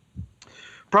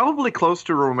 probably close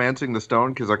to Romancing the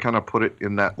Stone because I kind of put it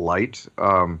in that light.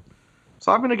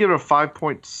 So I'm going to give it a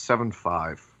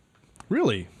 5.75.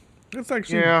 Really? That's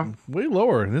actually Yeah. way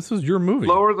lower. And this is your movie.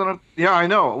 Lower than yeah, I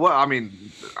know. Well, I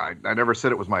mean, I never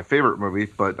said it was my favorite movie,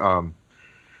 but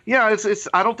yeah, it's.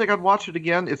 I don't think I'd watch it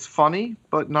again. It's funny,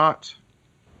 but not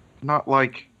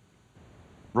like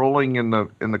rolling in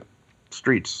the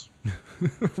streets.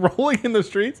 Rolling in the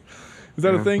streets? Is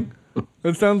that a thing?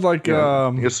 That sounds like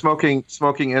You're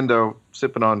smoking Indo,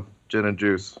 sipping on gin and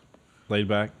juice. Laid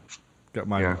back. Got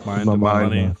my mind my and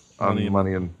mind,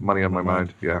 money. money on my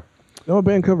mind. Yeah. No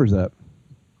band covers that.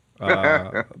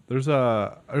 There's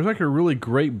like a really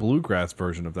great bluegrass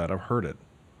version of that. I've heard it.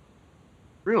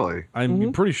 Really?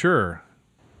 I'm pretty sure.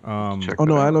 Oh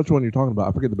no, I know which one you're talking about.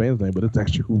 I forget the band's name, but it's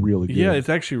actually really good. Yeah, it's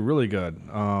actually really good.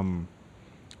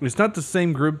 It's not the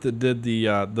same group that did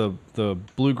the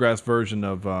bluegrass version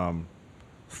of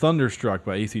Thunderstruck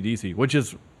by AC/DC, which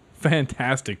is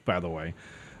fantastic, by the way.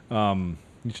 You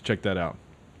should check that out.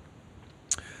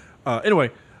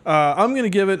 Anyway, I'm going to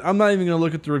give it... I'm not even going to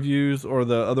look at the reviews or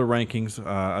the other rankings.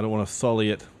 I don't want to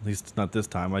sully it, at least not this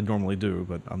time. I normally do,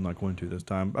 but I'm not going to this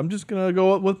time. I'm just going to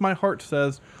go with what my heart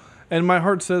says. And my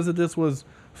heart says that this was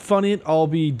funny,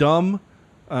 albeit dumb.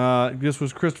 This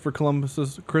was Chris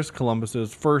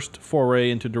Columbus's first foray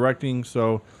into directing,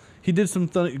 so he did some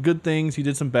good things. He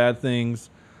did some bad things.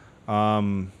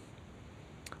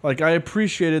 Like, I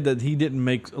appreciated that he didn't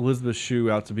make Elizabeth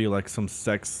Shue out to be like some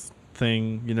sex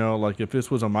thing, you know, like if this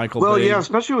was a Michael Bay. Yeah,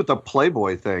 especially with the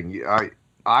Playboy thing.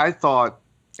 I thought,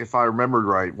 if I remembered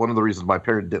right, one of the reasons my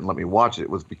parent didn't let me watch it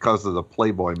was because of the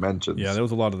Playboy mentions. Yeah, there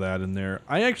was a lot of that in there.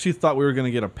 I actually thought we were going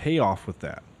to get a payoff with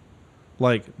that.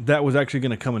 Like, that was actually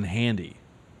going to come in handy.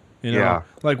 You know? Yeah.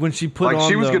 Like when she put like on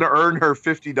she was going to earn her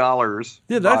 $50.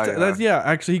 Yeah, that's yeah.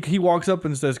 Actually, he walks up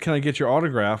and says, "Can I get your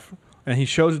autograph?" And he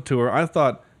shows it to her. I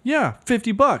thought, yeah,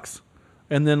 $50.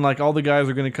 And then like all the guys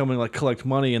are going to come and like collect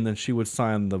money, and then she would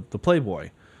sign the Playboy.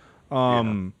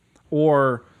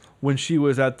 Or when she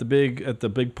was at the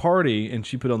big party and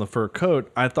she put on the fur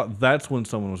coat, I thought that's when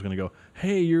someone was going to go,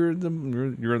 "Hey, you're the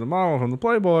model from the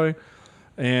Playboy,"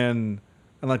 and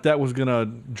like that was going to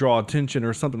draw attention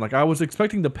or something. Like I was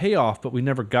expecting the payoff, but we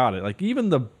never got it. Like even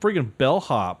the friggin'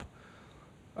 bellhop,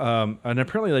 and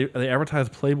apparently they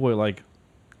advertised Playboy like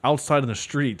outside in the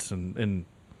streets in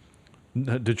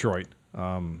Detroit.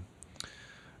 But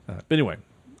anyway,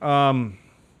 so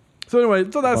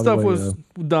that stuff was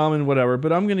dumb and whatever,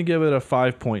 but I'm going to give it a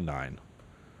 5.9.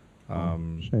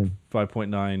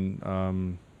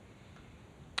 5.9,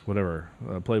 whatever,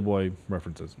 Playboy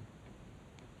references.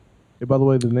 Hey, by the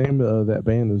way, the name of that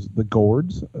band is The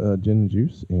Gourds, Gin and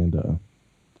Juice, and did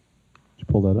you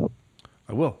pull that up?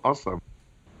 I will. Awesome.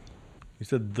 You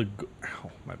said oh,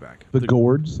 my back. The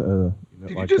Gourds. Did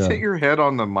you just hit your head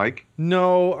on the mic?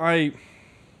 No, I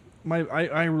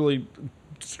really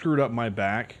screwed up my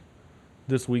back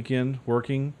this weekend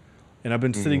working, and I've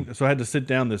been sitting, so I had to sit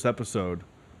down this episode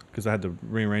because I had to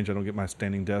rearrange. I don't get my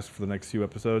standing desk for the next few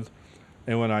episodes,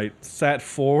 and when I sat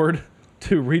forward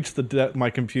to reach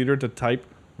my computer to type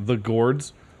The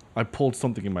Gourds, I pulled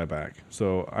something in my back,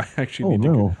 so I actually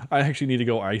need to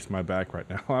go ice my back right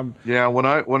now. Yeah, when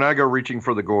I go reaching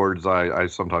for the gourds, I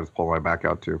sometimes pull my back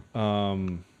out too.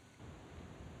 We'll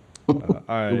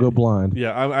go blind.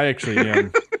 Yeah, I actually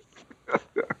am.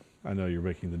 I know you're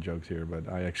making the jokes here,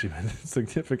 but I actually am in a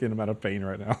significant amount of pain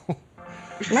right now.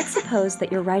 Let's suppose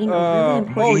that you're writing a really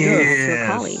important note to your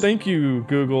colleague. Thank you,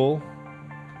 Google.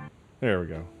 There we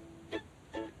go.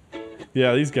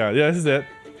 Yeah, these guys. Yeah, this is it.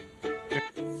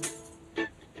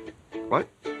 What?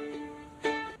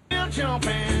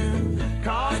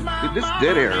 This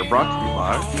dead air brought to you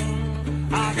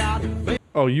by.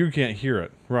 Oh, you can't hear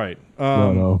it, right?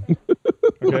 No.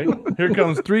 Okay, here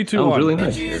comes 3, 2, 1. That was really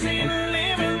nice.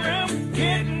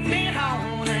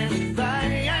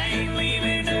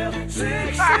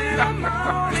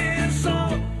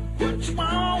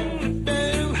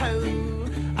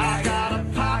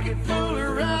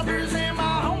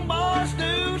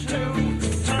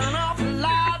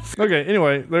 Okay,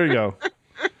 anyway, there you go.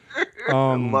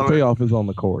 The payoff is on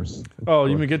the chorus. Oh,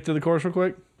 you want me to get to the chorus real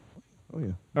quick? Oh,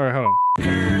 yeah. All right, hold on.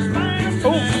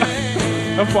 Oh!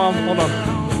 F-bomb, hold on.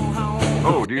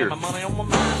 Oh, dear.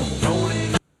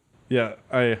 Yeah,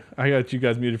 I got you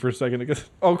guys muted for a second. Because,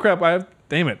 oh, crap,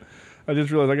 damn it. I just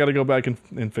realized I got to go back and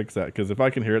fix that. Because if I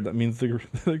can hear it, that means the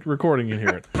recording can hear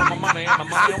it.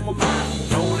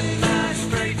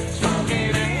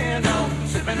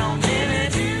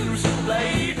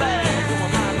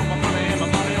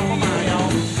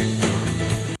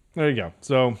 There you go.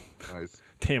 So, nice.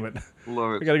 Damn it.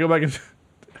 Love it. I got to go back and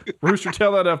Rooster,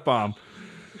 tell that F-bomb.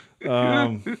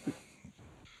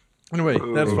 Anyway,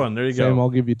 that's fun. There you Sam, go. I'll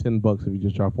give you $10 if you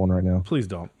just drop one right now. Please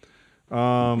don't.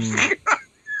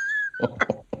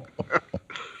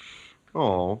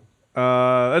 Oh.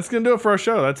 That's gonna do it for our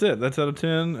show. That's it. That's out of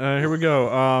 10. Here we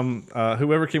go.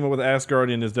 Whoever came up with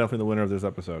Asgardian is definitely the winner of this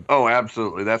episode. Oh,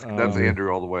 absolutely. That's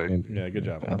Andrew all the way. Yeah, good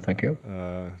job. Thank you.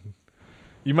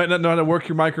 You might not know how to work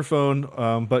your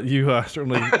microphone, but you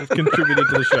certainly contributed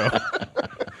to the show.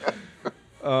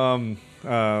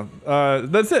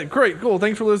 That's it. Great, cool.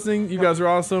 Thanks for listening. You guys are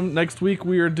awesome. Next week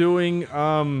we are doing.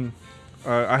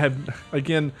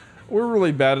 We're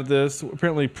really bad at this.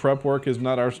 Apparently, prep work is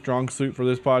not our strong suit for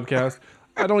this podcast.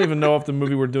 I don't even know if the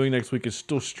movie we're doing next week is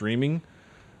still streaming.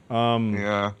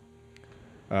 Yeah.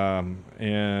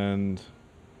 And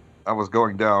I was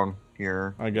going down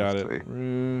here. I got it.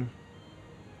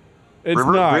 It's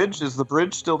River not. Bridge? Is the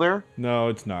bridge still there? No,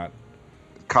 it's not.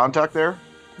 Contact there?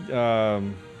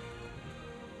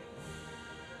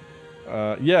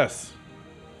 Yes.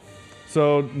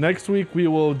 So next week we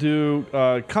will do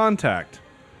Contact.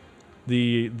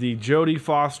 The Jodie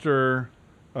Foster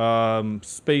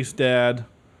Space Dad.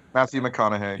 Matthew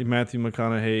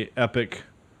McConaughey epic.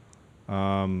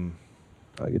 I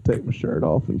could take my shirt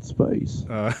off in space.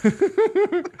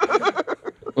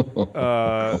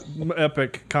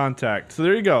 Epic Contact. So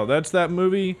there you go. That's that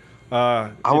movie.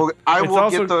 I will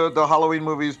get the Halloween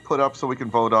movies put up so we can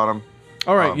vote on them.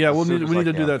 All right, yeah, we need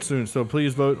to do that soon. So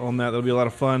please vote on that. That'll be a lot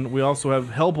of fun. We also have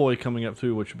Hellboy coming up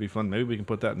too, which would be fun. Maybe we can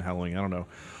put that in Halloween. I don't know.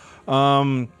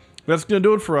 That's going to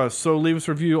do it for us. So leave us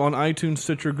a review on iTunes,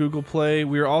 Stitcher, Google Play.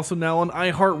 We are also now on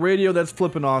iHeartRadio. That's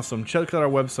flipping awesome. Check out our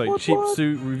website,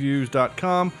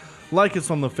 cheapsuitreviews.com. Like us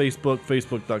on the Facebook,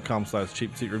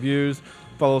 facebook.com/cheapseatreviews.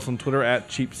 Follow us on Twitter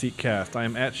 @CheapSeatCast. I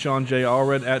am @Sean J.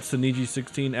 Allred,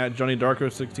 @Sinigi16,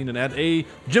 @JohnnyDarko16, and @A.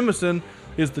 Jimison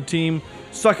is the team.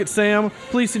 Suck it, Sam.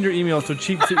 Please send your emails to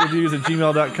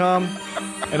cheapseatreviews@gmail.com.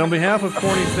 And on behalf of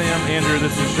Corny, Sam, Andrew,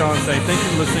 this is Sean saying thank you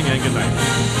for listening and good night.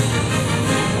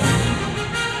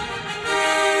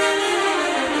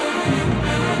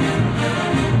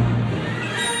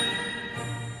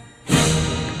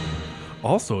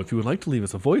 Also, if you would like to leave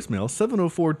us a voicemail,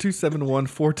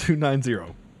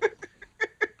 704-271-4290.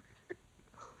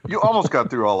 You almost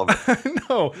got through all of it.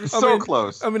 No. You're so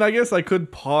close. I mean, I guess I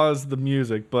could pause the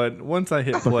music, but once I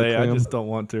hit play, I just don't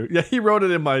want to. Yeah, he wrote it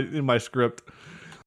in my script.